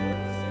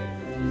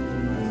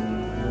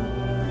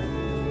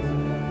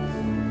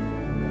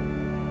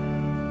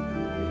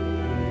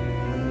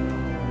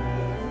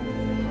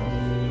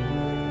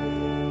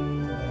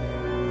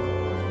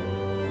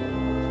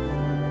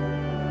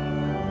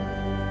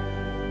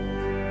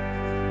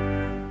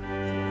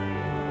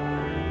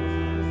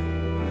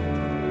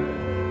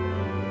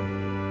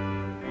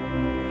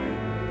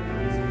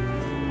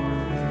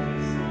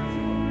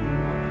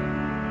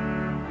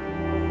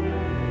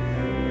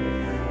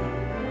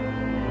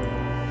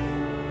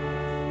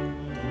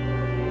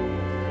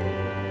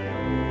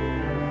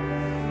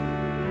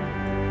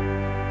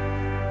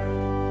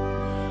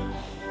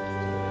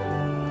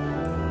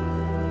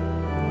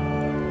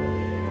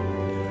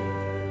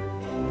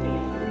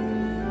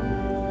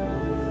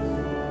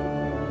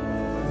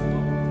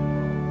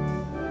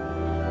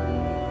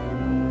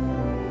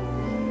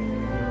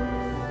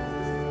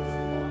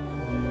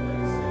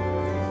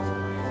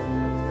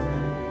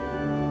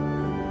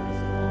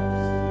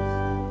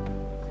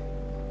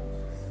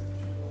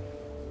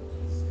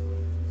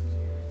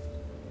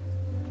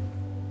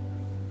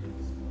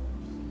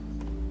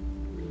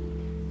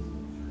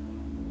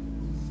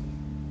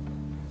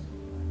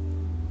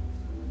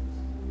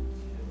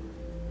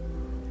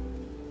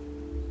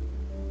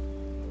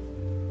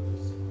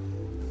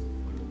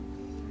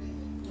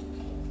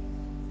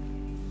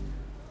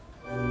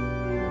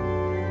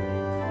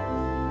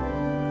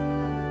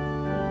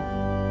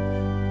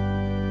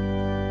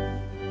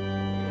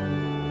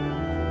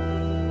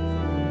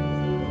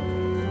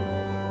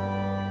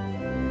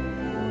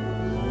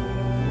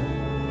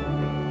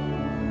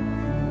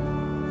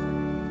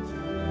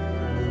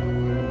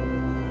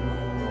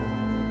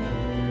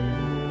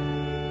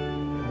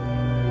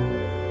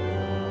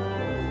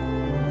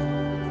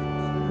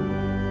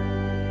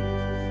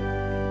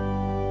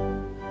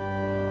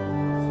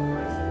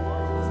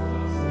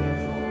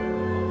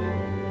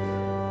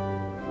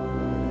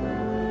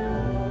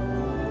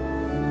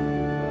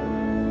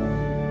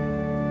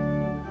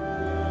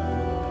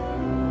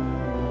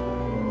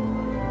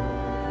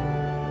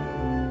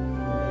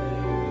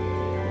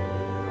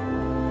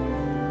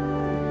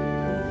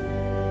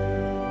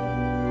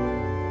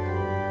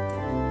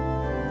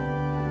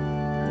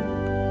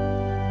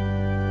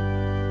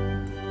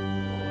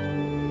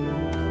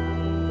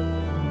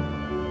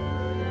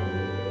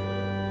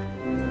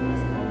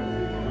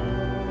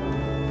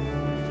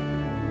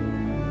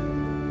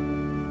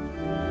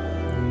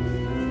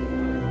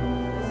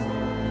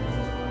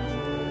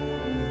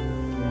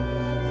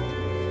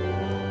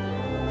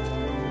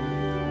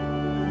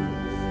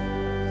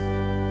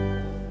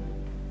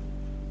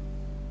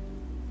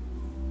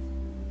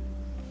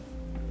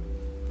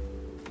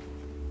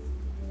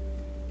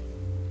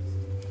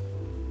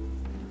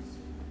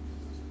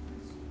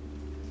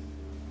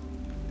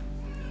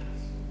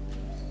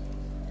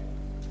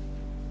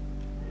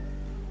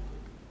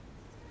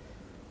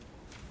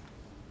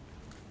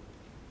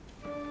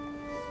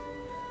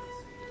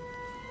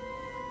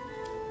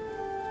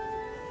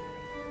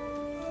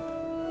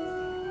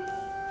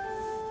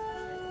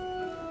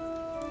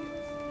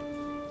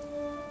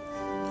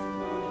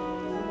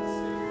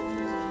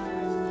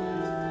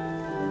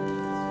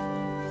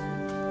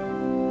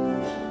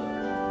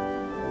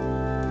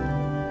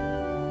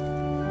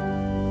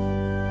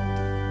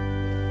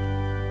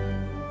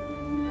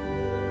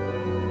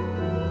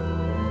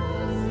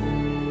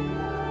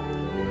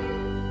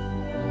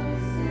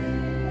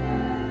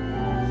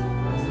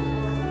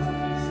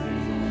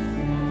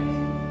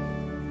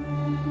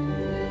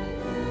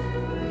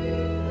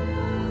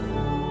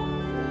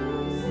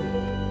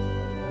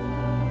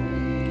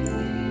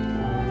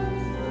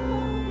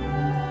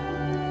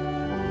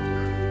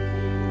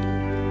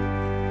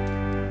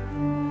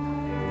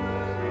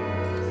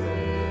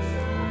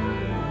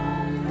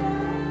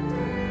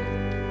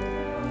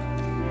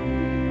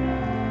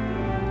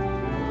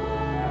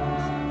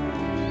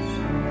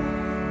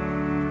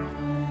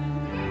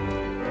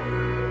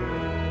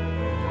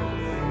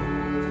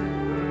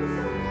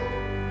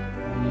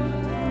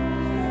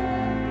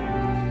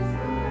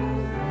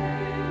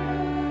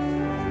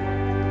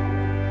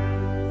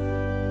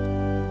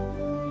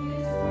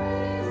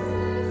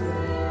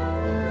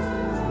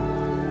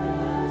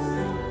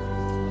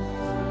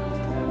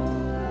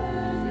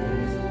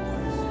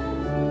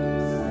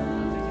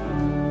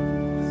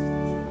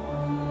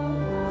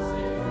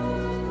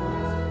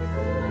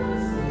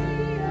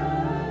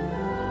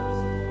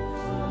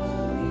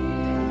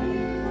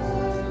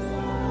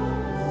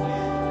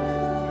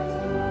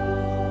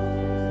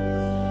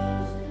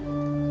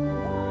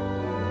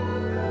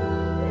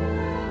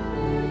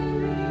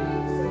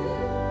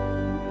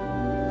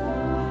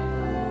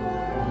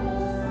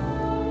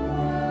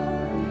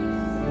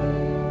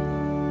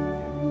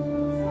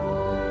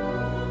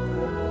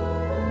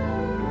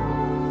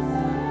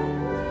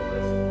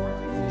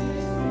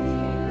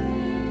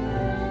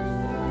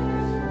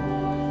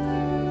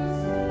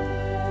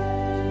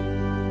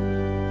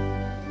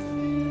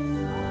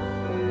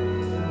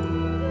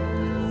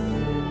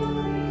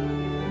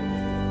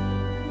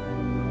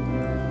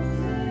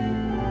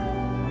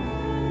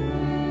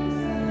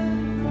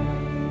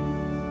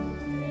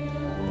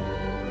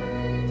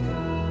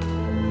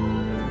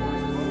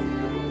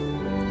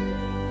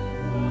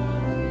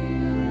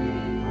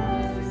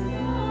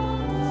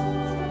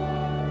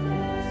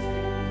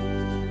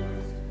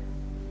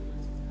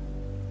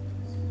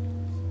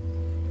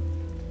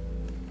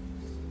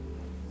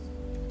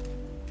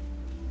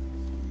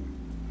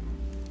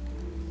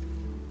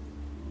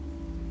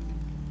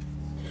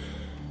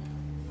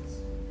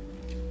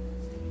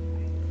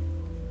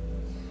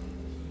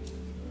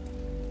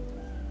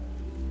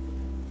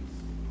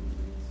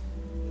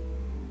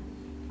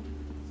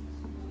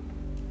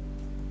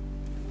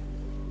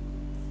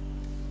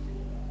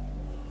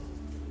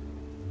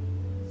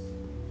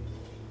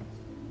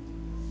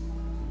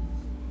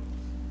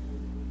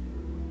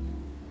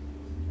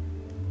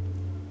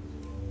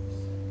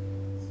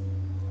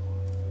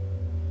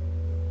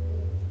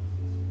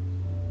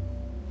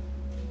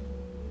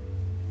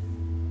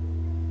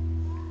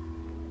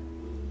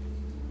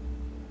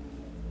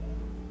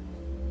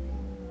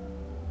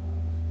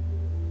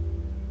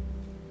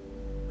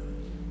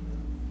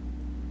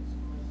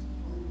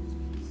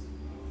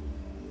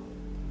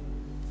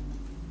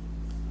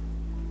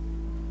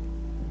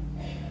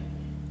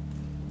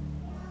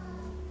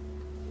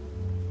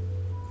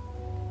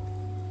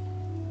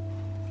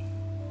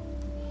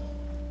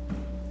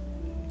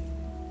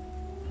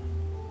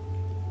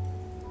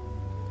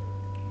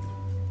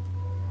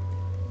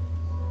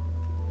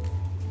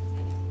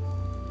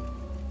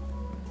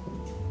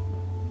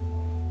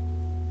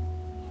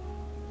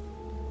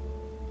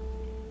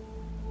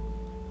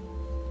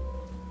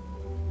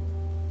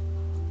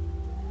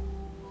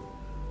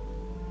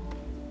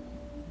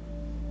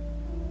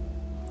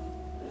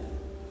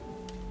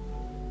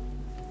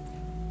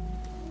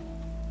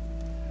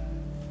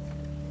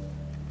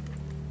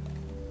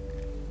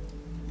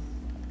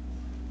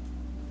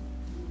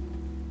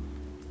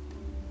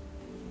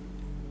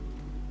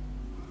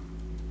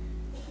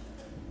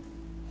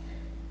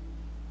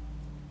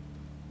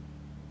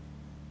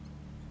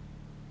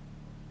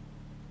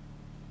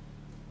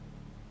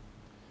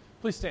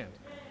 Please stand.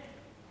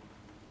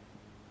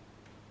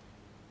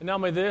 And now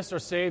may this, our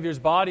Savior's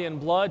body and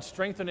blood,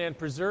 strengthen and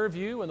preserve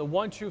you in the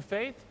one true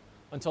faith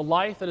until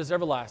life that is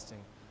everlasting.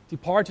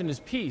 Depart in his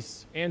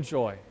peace and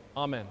joy.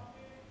 Amen.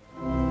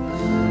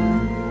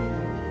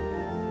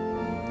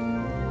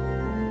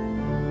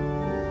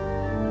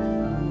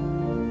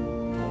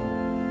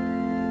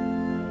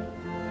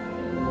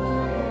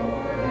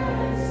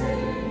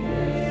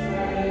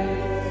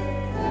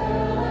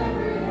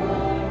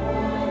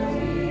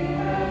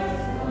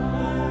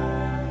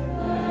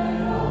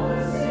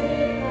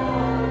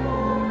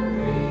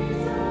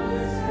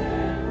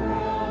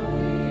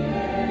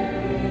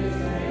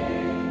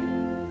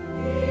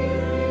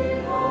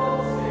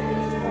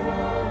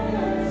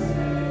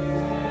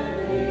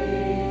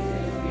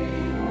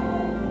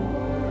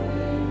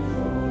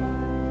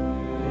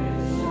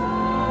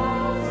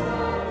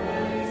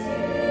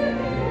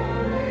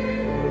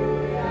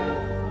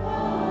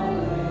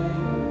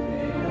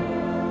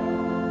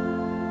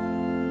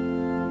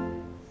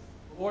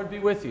 Lord be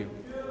with you.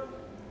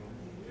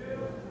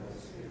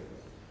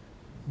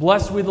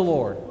 Blessed be the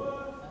Lord.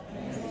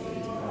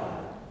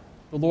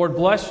 The Lord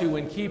bless you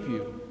and keep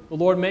you. The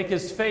Lord make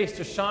his face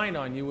to shine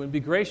on you and be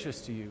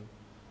gracious to you.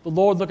 The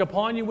Lord look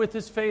upon you with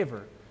his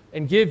favor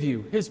and give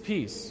you his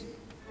peace.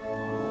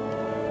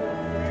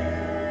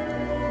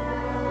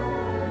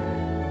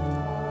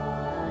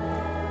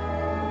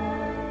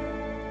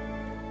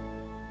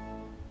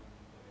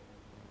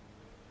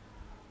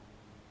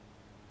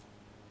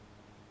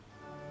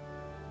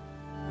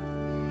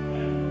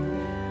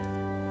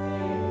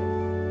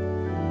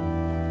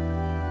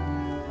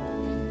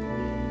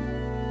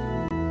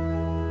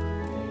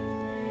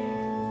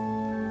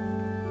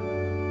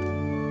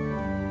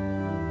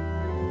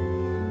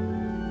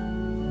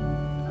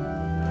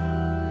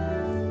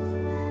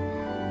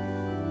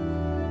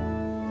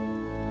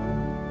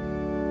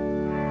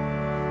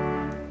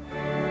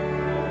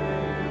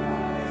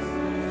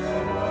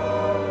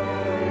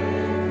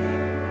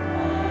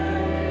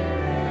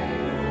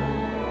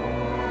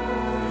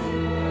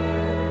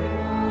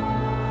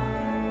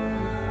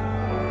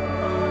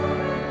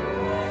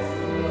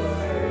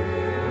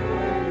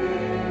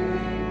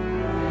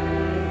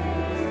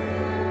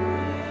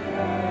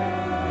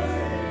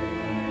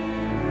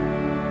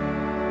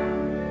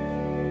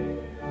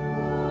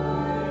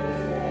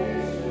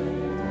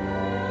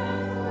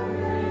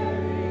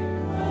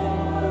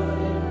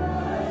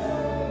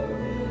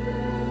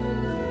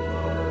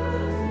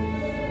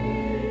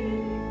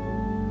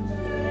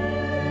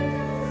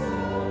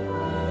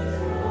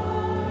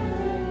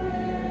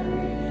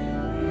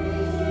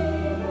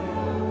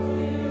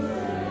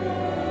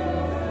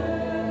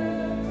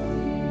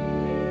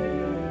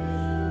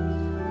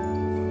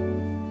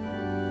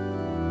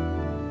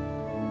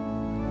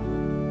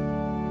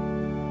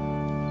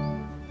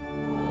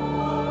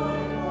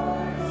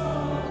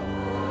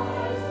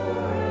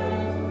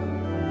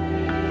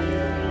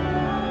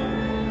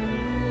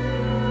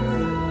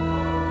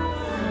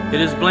 It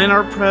has been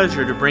our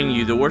pleasure to bring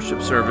you the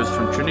worship service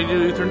from Trinity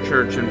Lutheran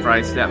Church in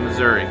Freistatt,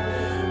 Missouri.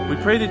 We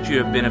pray that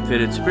you have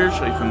benefited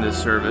spiritually from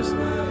this service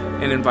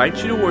and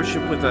invite you to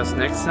worship with us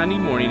next Sunday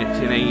morning at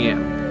 10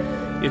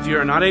 a.m. If you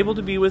are not able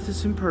to be with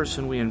us in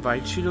person, we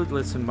invite you to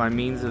listen by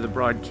means of the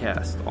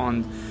broadcast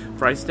on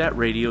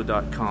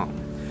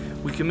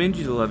FreistattRadio.com. We commend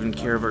you to the love and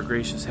care of our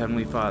gracious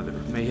Heavenly Father.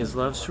 May his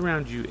love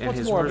surround you and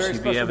his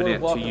mercy be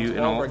evident to you in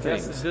all things.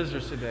 Guests and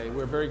visitors today.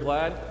 We're very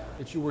glad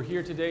that you were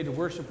here today to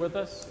worship with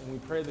us, and we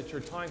pray that your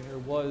time here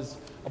was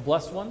a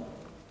blessed one.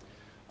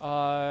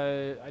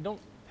 I don't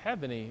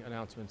have any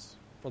announcements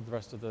for the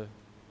rest of the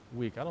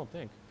week, I don't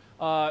think.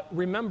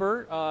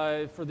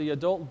 Remember, for the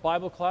adult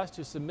Bible class,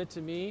 to submit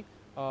to me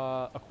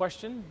a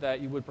question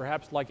that you would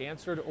perhaps like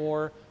answered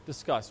or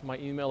discussed. My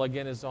email,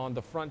 again, is on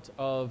the front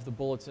of the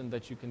bulletin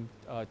that you can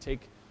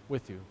take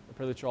with you. I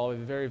pray that you all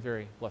have a very,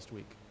 very blessed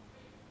week.